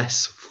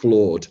 less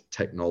flawed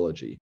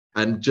technology.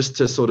 And just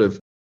to sort of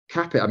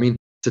cap it,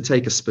 to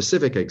take a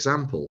specific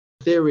example,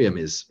 Ethereum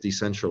is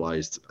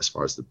decentralized as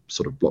far as the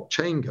sort of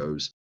blockchain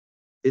goes.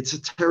 It's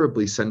a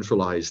terribly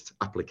centralized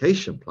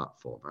application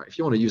platform, right? If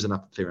you want to use an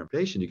Ethereum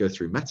application, you go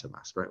through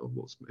MetaMask, right?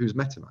 Well, who's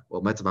MetaMask?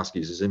 Well, MetaMask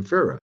uses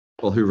Infura.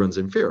 Well, who runs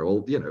Infura?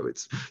 Well,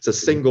 it's a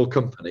single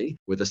company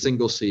with a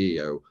single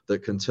CEO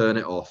that can turn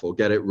it off or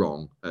get it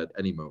wrong at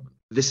any moment.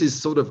 This is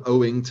sort of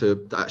owing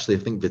to, actually, I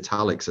think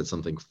Vitalik said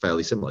something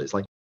fairly similar. It's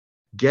like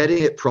getting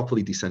it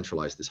properly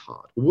decentralized is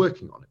hard. We're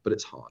working on it, but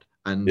it's hard.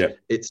 And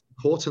it's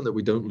important that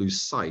we don't lose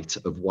sight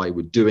of why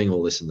we're doing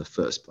all this in the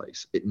first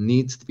place. It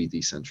needs to be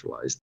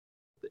decentralized.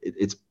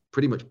 It's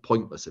pretty much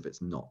pointless if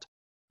it's not.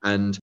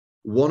 And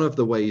one of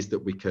the ways that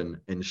we can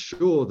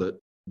ensure that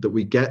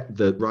we get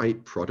the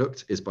right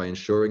product is by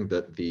ensuring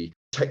that the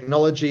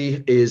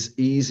technology is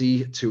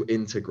easy to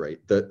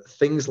integrate, that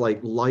things like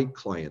light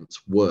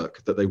clients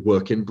work, that they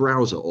work in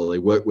browser or they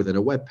work within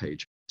a web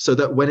page, so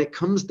that when it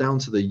comes down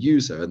to the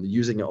user and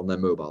using it on their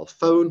mobile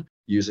phone,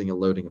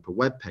 loading up a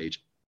web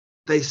page,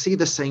 they see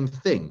the same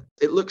thing.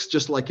 It looks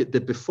just like it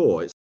did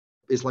before.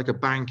 It's like a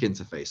bank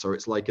interface, or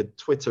it's like a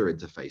Twitter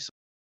interface.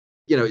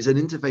 It's an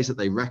interface that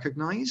they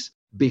recognize.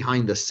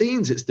 Behind the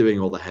scenes, it's doing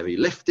all the heavy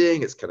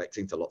lifting. It's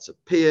connecting to lots of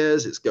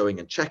peers. It's going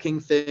and checking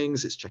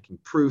things. It's checking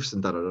proofs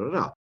and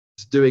da-da-da-da.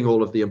 It's doing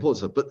all of the important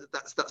stuff. But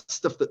that's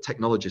stuff that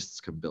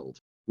technologists can build.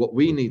 What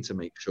we need to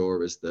make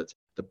sure is that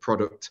the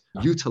product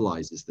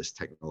utilizes this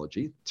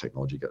technology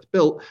gets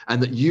built,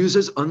 and that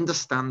users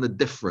understand the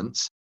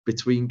difference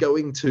between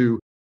going to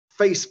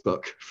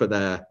Facebook for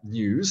their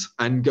news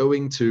and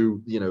going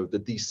to,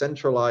 the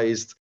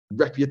decentralized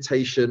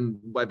reputation,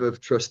 web of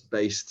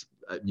trust-based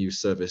news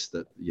service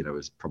that,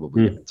 is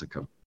probably going to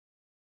come.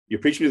 You're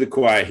preaching to the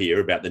choir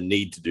here about the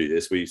need to do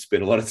this. We've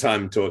spent a lot of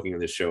time talking on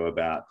this show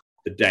about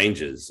the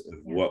dangers of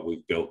what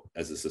we've built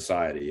as a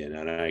society,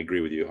 and I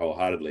agree with you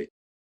wholeheartedly.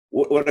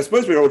 What I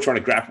suppose we're all trying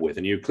to grapple with,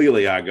 and you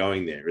clearly are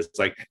going there, is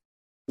like,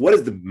 what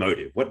is the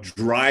motive? What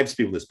drives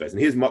people in this space? And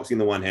here's Moxie on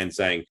the one hand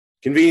saying,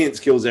 convenience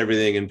kills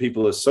everything, and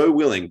people are so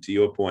willing, to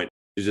your point,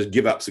 to just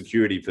give up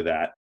security for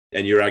that.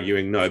 And you're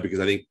arguing no, because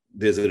I think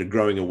there's a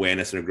growing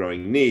awareness and a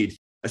growing need.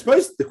 I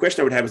suppose the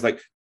question I would have is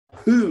like,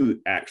 who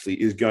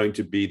actually is going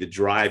to be the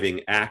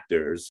driving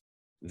actors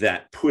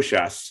that push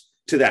us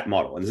to that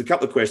model? And there's a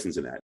couple of questions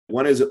in that.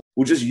 One is,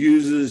 will just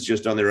users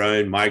just on their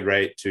own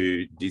migrate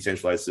to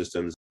decentralized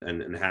systems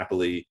and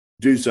happily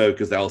do so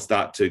because they'll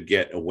start to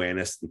get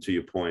awareness and, to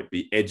your point,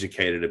 be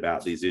educated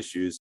about these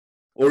issues?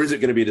 Or is it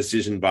going to be a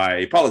decision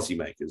by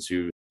policymakers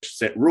who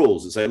set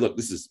rules and say, look,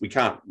 we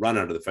can't run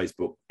under the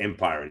Facebook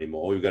empire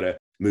anymore. We've got to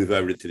move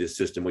over to this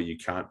system where you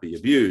can't be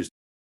abused.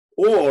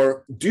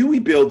 Or do we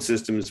build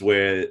systems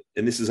where,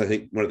 and this is, I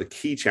think, one of the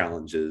key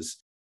challenges,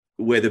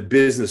 where the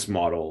business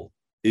model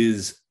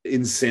is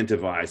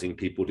incentivizing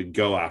people to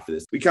go after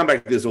this? We come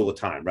back to this all the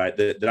time, right?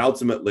 That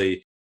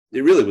ultimately,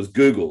 it really was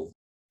Google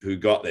who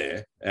got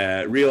there,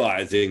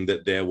 realizing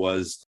that there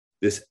was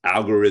this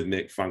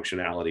algorithmic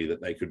functionality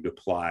that they could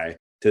apply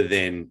to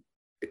then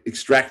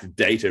extract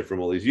data from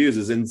all these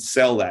users and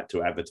sell that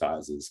to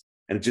advertisers.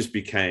 And it just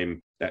became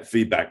that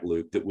feedback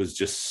loop that was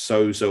just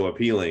so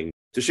appealing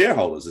to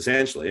shareholders,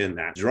 essentially. And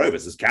that drove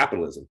us as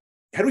capitalism.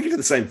 How do we get to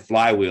the same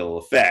flywheel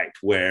effect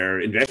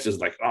where investors are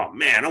like, oh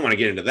man, I want to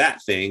get into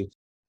that thing.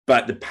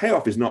 But the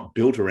payoff is not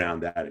built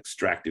around that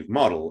extractive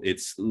model.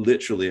 It's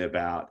literally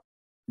about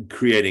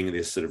creating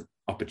this sort of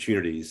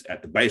opportunities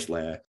at the base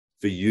layer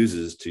for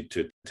users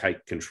to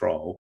take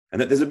control, and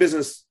that there's a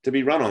business to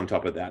be run on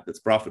top of that that's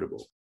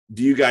profitable.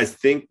 Do you guys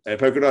think at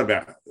Polkadot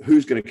about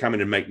who's going to come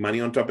in and make money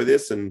on top of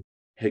this? And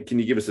can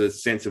you give us a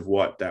sense of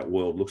what that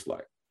world looks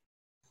like?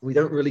 We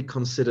don't really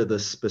consider the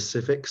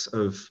specifics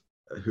of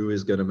who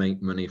is going to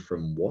make money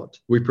from what.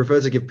 We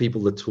prefer to give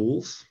people the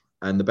tools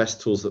and the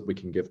best tools that we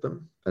can give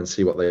them and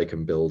see what they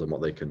can build and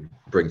what they can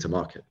bring to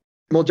market.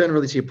 More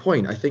generally, to your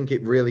point, I think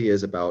it really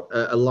is about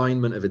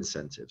alignment of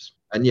incentives.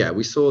 And yeah,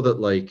 we saw that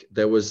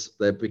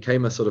there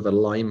became a sort of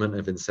alignment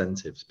of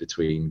incentives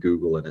between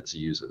Google and its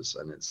users,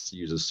 and its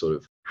users sort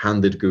of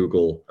handed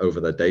Google over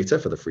their data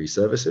for the free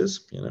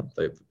services.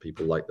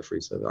 People like the free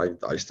service.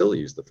 I still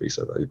use the free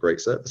service. They're great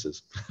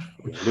services.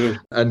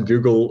 And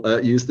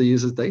Google used the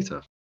users'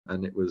 data,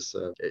 and it was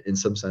in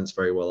some sense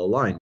very well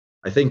aligned.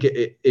 I think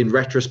in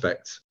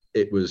retrospect,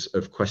 it was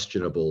of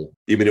questionable.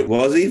 You mean it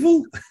was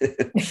evil?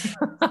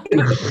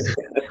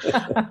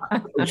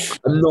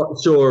 I'm not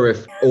sure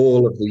if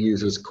all of the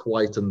users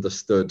quite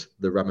understood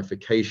the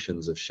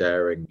ramifications of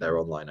sharing their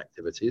online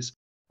activities,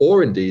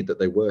 or indeed that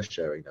they were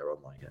sharing their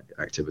online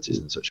activities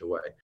in such a way.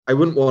 I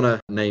wouldn't want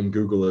to name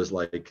Google as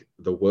like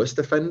the worst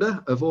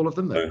offender of all of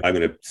them. No, I'm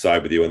going to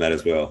side with you on that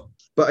as well.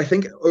 But I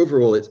think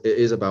overall it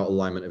is about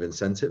alignment of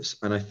incentives.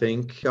 And I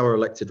think our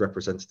elected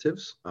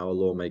representatives, our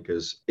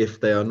lawmakers,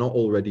 if they are not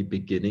already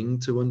beginning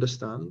to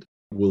understand,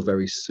 will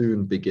very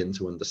soon begin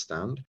to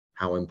understand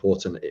how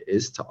important it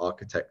is to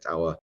architect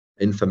our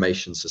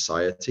information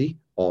society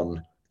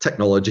on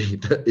technology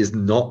that is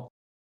not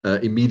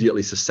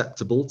immediately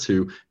susceptible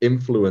to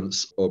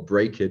influence or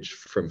breakage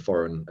from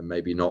foreign and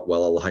maybe not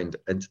well-aligned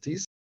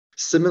entities.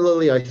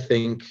 Similarly, I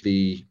think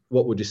the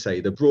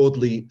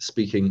broadly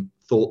speaking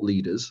thought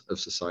leaders of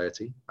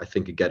society, I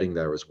think, are getting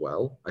there as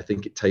well. I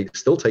think it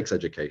still takes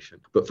education,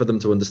 but for them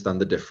to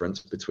understand the difference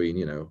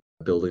between,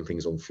 building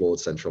things on flawed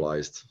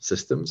centralized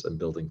systems and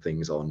building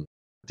things on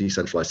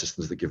decentralized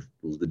systems that give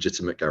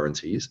legitimate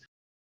guarantees.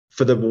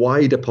 For the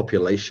wider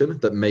population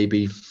that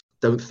maybe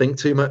don't think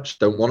too much,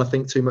 don't want to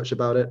think too much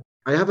about it,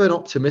 I have an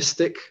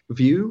optimistic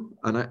view.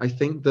 And I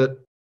think that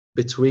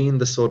between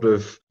the sort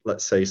of,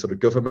 let's say, sort of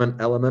government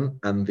element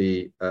and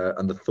the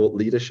thought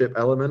leadership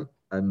element,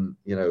 and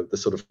the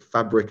sort of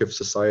fabric of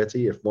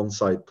society, if one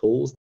side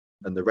pulls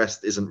and the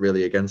rest isn't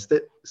really against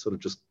it, it sort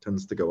of just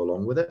tends to go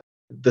along with it.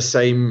 The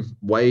same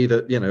way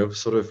that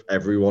sort of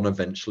everyone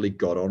eventually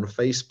got on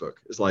Facebook.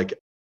 It's like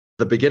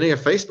the beginning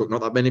of Facebook,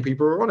 not that many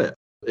people were on it.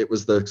 It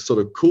was the sort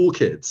of cool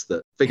kids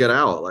that figured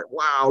out, like,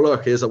 wow,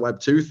 look, here's a Web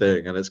 2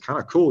 thing, and it's kind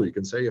of cool. You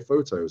can share your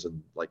photos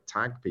and like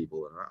tag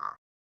people, and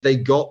they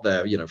got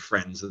their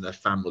friends and their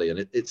family, and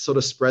it sort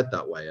of spread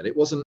that way. And it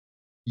wasn't,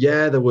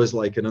 there was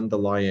like an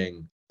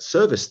underlying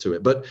service to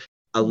it, but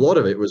a lot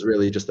of it was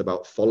really just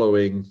about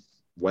following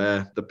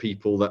where the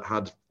people that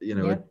had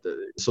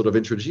sort of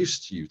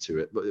introduced you to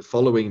it, but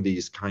following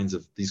these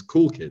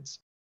cool kids.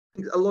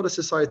 A lot of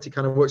society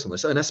kind of works on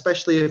this, and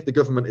especially if the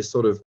government is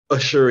sort of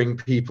ushering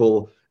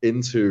people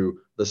into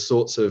the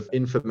sorts of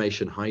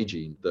information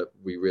hygiene that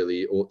we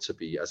really ought to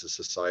be as a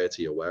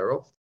society aware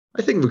of.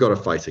 I think we've got a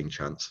fighting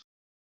chance.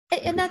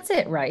 And that's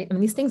it, right? I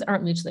mean, these things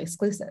aren't mutually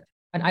exclusive.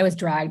 And I was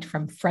dragged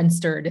from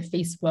Friendster to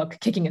Facebook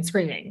kicking and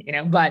screaming,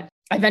 but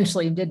I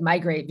eventually did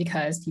migrate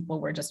because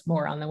people were just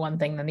more on the one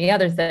thing than the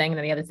other thing, and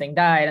then the other thing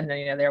died, and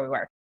then, there we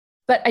were.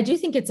 But I do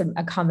think it's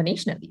a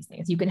combination of these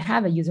things. You can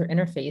have a user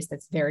interface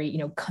that's very,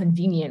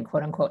 convenient,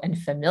 quote unquote, and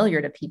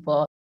familiar to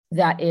people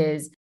that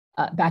is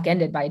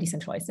back-ended by a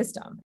decentralized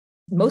system.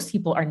 Most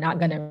people are not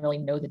going to really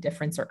know the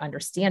difference or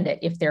understand it.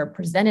 If they're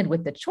presented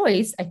with the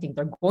choice, I think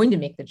they're going to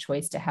make the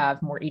choice to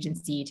have more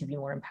agency, to be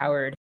more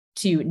empowered,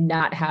 to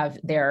not have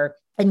their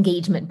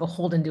engagement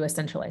beholden to a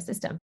centralized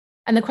system.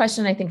 And the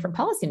question, I think, from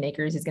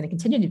policymakers is going to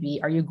continue to be,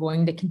 are you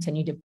going to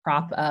continue to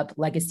prop up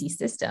legacy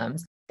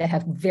systems that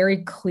have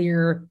very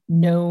clear,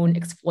 known,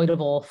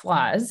 exploitable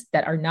flaws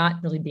that are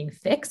not really being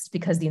fixed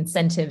because the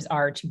incentives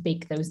are to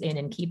bake those in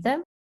and keep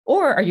them?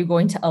 Or are you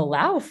going to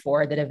allow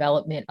for the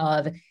development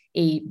of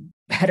a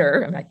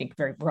better, and I think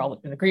we're all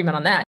in agreement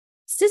on that,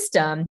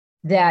 system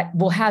that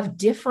will have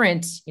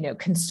different,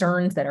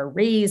 concerns that are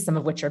raised, some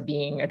of which are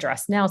being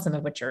addressed now, some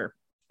of which are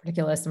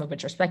ridiculous, some of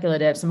which are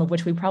speculative, some of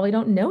which we probably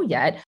don't know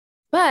yet,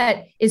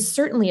 but is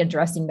certainly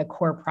addressing the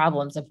core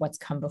problems of what's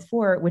come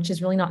before, which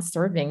is really not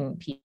serving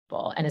people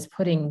people and is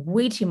putting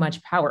way too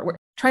much power. We're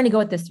trying to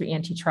go at this through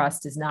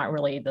antitrust is not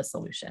really the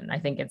solution. I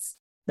think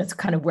that's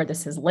kind of where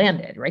this has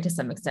landed, right? To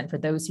some extent, for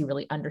those who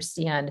really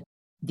understand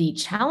the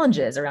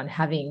challenges around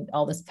having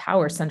all this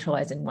power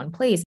centralized in one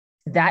place,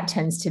 that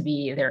tends to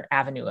be their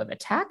avenue of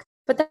attack.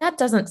 But that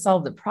doesn't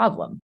solve the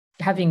problem.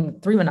 Having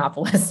 3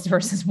 monopolists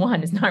versus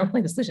 1 is not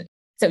really the solution.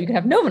 So you could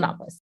have no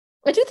monopolists.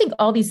 I do think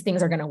all these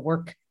things are going to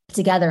work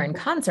together in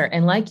concert.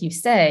 And like you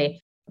say,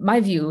 my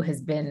view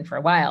has been for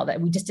a while that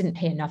we just didn't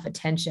pay enough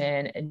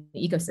attention in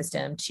the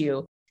ecosystem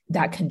to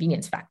that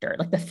convenience factor,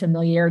 like the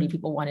familiarity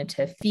people wanted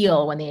to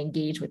feel when they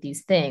engage with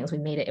these things. We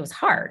made it was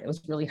hard. It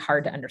was really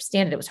hard to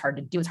understand it. It was hard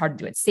to do. It was hard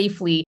to do it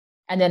safely.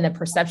 And then the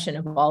perception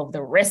of all of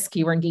the risk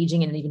you were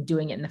engaging in and even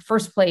doing it in the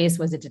first place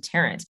was a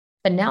deterrent.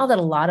 But now that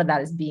a lot of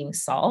that is being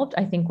solved,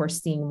 I think we're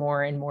seeing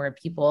more and more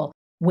people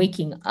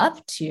waking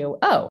up to,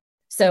 oh,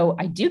 so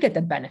I do get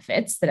the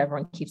benefits that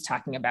everyone keeps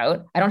talking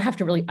about. I don't have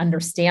to really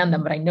understand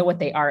them, but I know what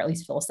they are, at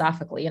least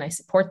philosophically, and I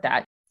support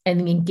that.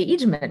 And the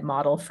engagement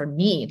model for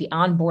me, the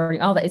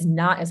onboarding, all that is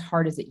not as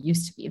hard as it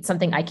used to be. It's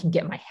something I can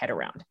get my head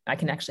around. I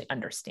can actually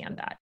understand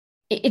that.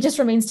 It just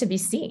remains to be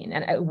seen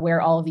and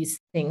where all of these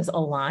things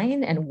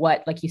align and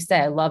what, like you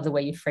said, I love the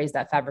way you phrase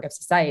that fabric of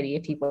society.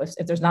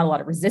 If there's not a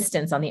lot of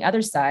resistance on the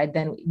other side,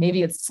 then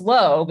maybe it's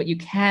slow, but you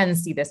can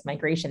see this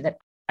migration that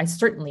I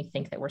certainly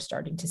think that we're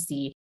starting to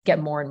see get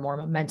more and more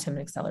momentum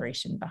and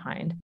acceleration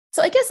behind.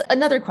 So I guess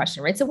another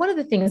question, right? So one of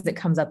the things that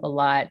comes up a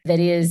lot that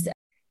is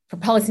for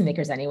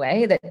policymakers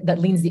anyway, that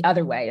leans the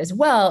other way as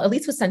well, at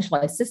least with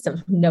centralized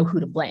systems, we know who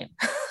to blame.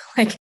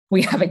 Like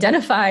we have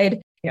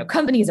identified,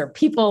 companies or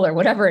people or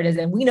whatever it is,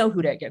 and we know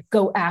who to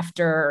go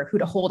after or who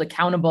to hold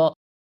accountable.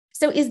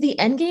 So is the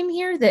end game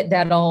here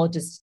that all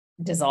just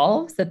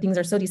dissolves, that things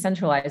are so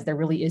decentralized, there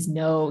really is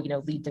no,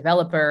 lead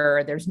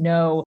developer, there's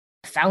no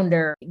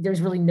founder, there's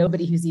really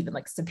nobody who's even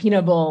like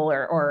subpoenable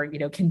or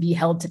can be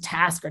held to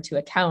task or to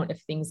account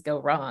if things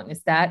go wrong.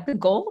 Is that the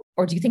goal?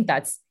 Or do you think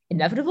that's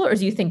inevitable? Or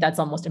do you think that's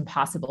almost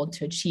impossible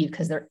to achieve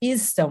because there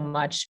is so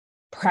much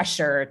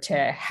pressure to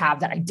have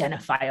that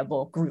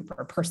identifiable group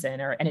or person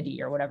or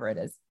entity or whatever it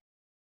is?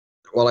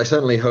 Well, I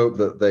certainly hope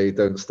that they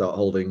don't start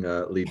holding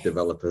lead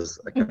developers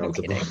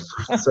accountable.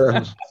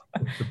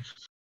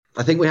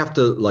 I think we have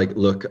to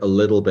look a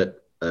little bit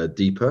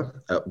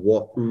deeper at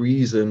what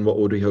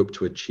would we hope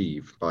to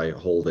achieve by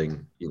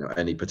holding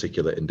any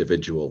particular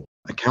individual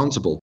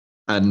accountable,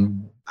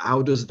 and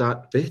how does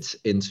that fit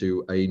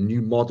into a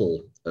new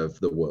model of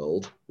the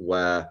world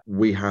where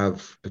we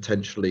have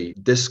potentially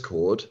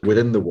discord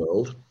within the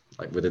world,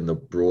 like within the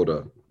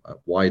broader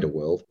wider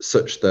world,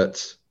 such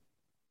that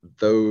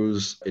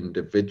those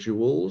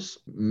individuals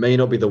may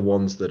not be the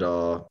ones that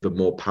are the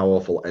more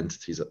powerful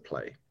entities at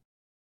play.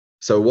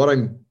 So what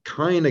I'm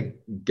kind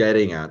of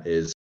getting at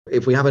is,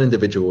 if we have an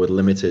individual with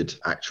limited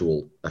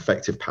actual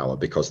effective power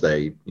because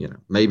they,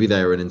 maybe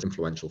they're an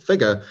influential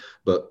figure,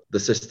 but the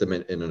system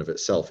in and of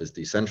itself is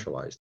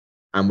decentralized,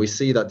 and we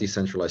see that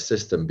decentralized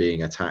system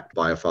being attacked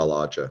by a far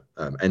larger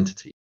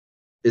entity,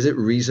 is it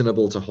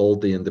reasonable to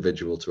hold the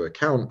individual to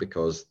account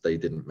because they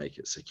didn't make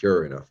it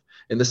secure enough?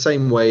 In the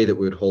same way that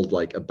we would hold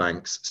a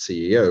bank's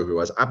CEO who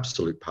has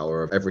absolute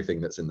power of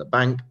everything that's in the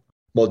bank,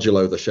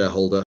 modulo the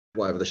shareholder,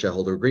 whatever the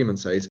shareholder agreement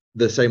says,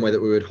 the same way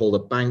that we would hold a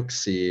bank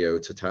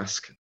CEO to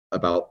task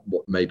about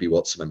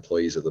what some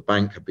employees of the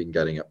bank have been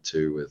getting up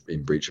to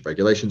in breach of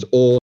regulations,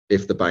 or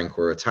if the bank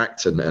were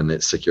attacked and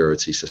its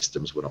security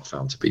systems were not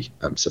found to be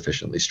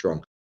sufficiently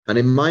strong. And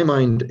in my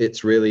mind,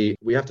 it's really,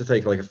 we have to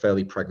take a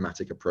fairly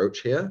pragmatic approach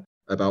here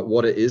about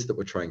what it is that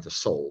we're trying to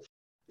solve.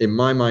 In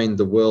my mind,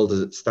 the world as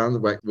it stands,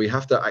 we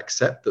have to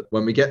accept that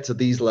when we get to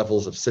these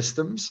levels of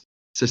systems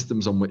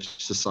on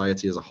which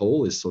society as a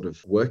whole is sort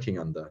of working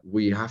under,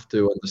 we have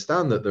to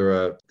understand that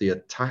the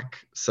attack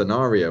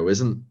scenario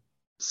isn't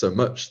so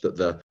much that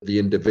the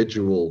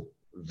individual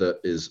that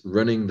is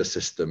running the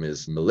system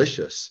is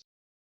malicious.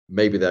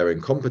 Maybe they're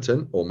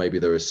incompetent, or maybe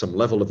there is some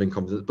level of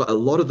incompetence, but a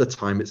lot of the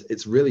time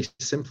it's really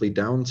simply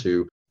down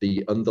to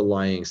the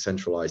underlying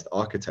centralized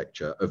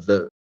architecture of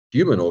the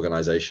human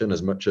organization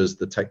as much as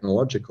the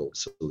technological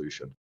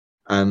solution.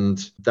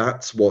 And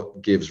that's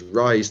what gives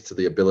rise to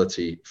the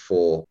ability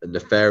for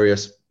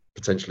nefarious,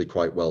 potentially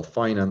quite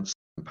well-financed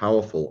and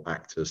powerful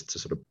actors to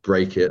sort of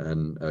break it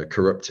and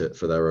corrupt it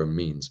for their own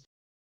means.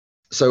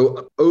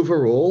 So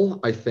overall,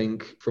 I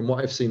think from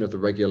what I've seen of the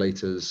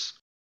regulators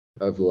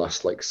over the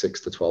last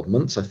 6 to 12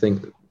 months, I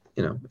think,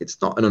 it's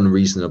not an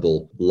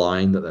unreasonable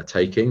line that they're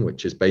taking,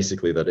 which is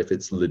basically that if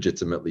it's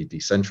legitimately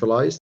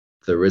decentralized,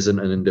 there isn't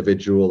an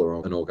individual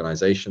or an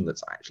organization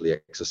that's actually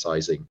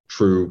exercising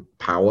true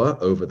power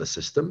over the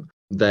system,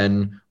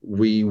 then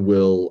we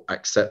will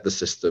accept the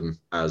system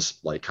as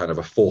kind of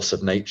a force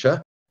of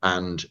nature.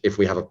 And if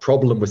we have a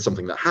problem with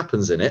something that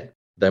happens in it,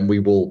 then we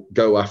will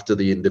go after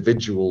the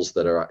individuals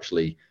that are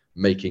actually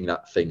making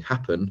that thing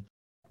happen,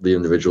 the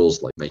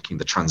individuals making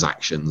the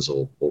transactions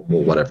or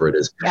whatever it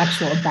is.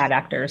 Actual bad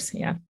actors,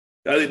 yeah.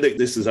 I think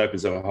this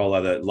opens up a whole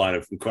other line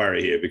of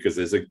inquiry here, because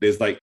there's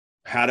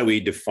how do we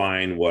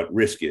define what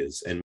risk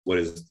is and what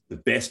is the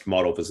best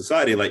model for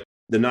society?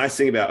 the nice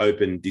thing about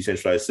open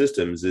decentralized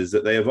systems is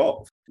that they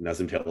evolve.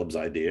 Nazim Taleb's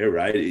idea,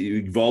 right?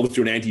 It evolves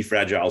to an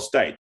anti-fragile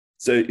state.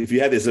 So if you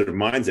have this sort of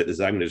mindset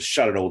that I'm going to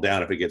shut it all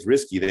down if it gets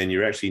risky, then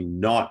you're actually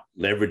not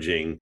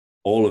leveraging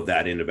all of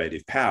that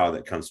innovative power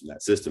that comes from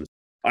that system.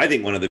 I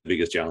think one of the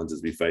biggest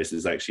challenges we face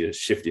is actually a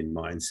shift in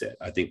mindset.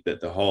 I think that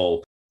the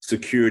whole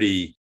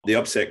security, the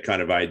OPSEC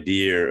kind of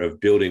idea of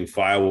building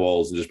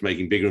firewalls and just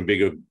making bigger and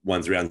bigger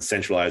ones around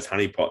centralized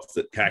honeypots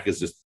that hackers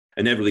just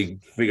inevitably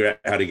figure out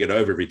how to get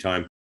over every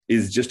time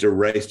is just a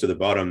race to the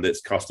bottom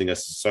that's costing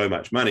us so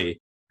much money.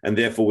 And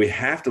therefore, we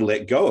have to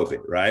let go of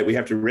it, right? We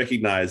have to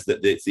recognize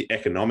that it's the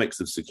economics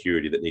of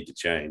security that need to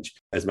change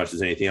as much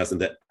as anything else,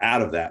 and that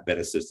out of that,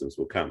 better systems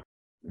will come.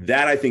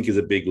 That, I think, is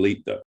a big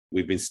leap, though.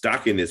 We've been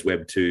stuck in this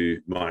Web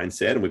 2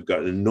 mindset, and we've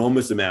got an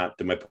enormous amount,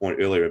 to my point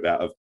earlier,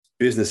 of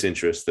business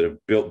interests that have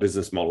built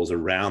business models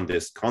around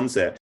this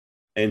concept.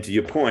 And to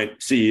your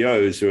point,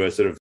 CEOs who are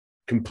sort of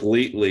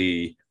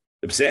completely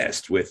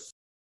obsessed with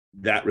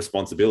that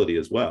responsibility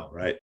as well,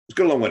 right? It's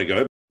got a long way to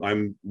go.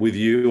 I'm with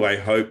you. I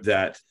hope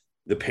that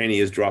the penny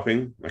is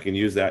dropping. I can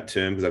use that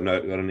term because I've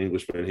got an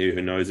Englishman here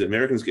who knows it.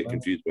 Americans get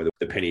confused by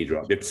the penny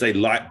drop. You have to say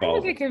light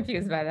bulb. I get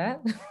confused by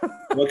that.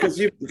 Well, because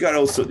you've got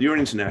also, you're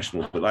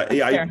international, but like,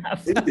 yeah,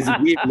 there's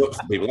weird looks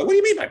at people like, what do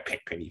you mean by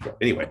penny drop?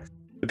 Anyway,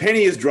 the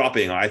penny is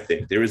dropping, I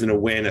think. There is an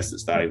awareness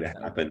that's starting to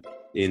happen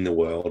in the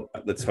world.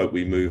 Let's hope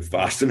we move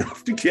fast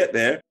enough to get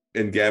there.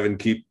 And Gavin,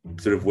 keep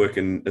sort of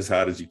working as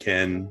hard as you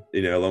can,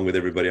 along with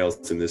everybody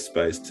else in this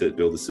space to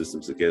build the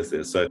systems that get us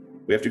there. So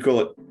we have to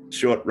call it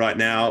short right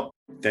now.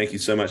 Thank you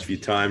so much for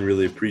your time.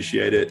 Really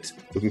appreciate it.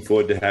 Looking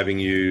forward to having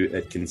you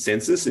at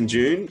Consensus in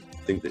June. I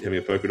think that having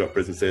a Polkadot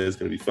presence there is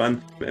going to be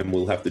fun. And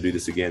we'll have to do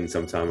this again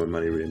sometime on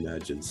Money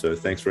Reimagined. So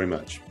thanks very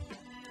much.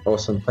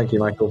 Awesome. Thank you,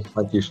 Michael.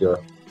 Thank you, Sheila.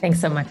 Thanks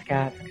so much,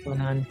 Gav, for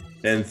coming on.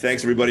 And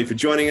thanks, everybody, for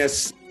joining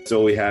us. That's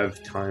all we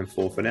have time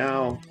for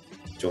now.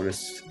 Join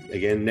us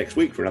again next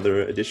week for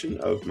another edition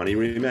of Money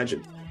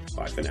Reimagined.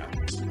 Bye for now.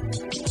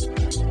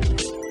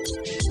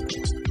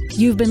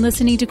 You've been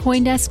listening to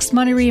CoinDesk's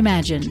Money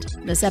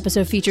Reimagined. This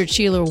episode featured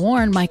Sheila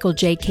Warren, Michael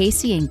J.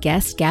 Casey, and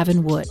guest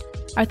Gavin Wood.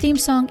 Our theme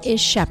song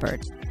is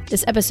Shepherd.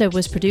 This episode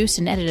was produced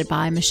and edited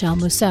by Michelle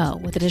Mousseau,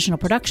 with additional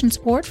production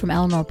support from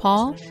Eleanor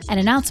Paul and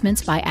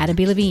announcements by Adam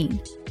B.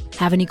 Levine.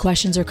 Have any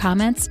questions or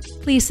comments?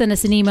 Please send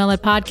us an email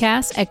at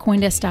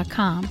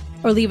podcast@coindesk.com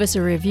or leave us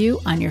a review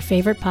on your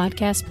favorite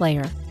podcast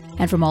player.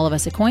 And from all of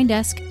us at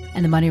CoinDesk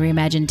and the Money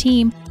Reimagined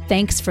team,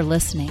 thanks for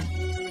listening.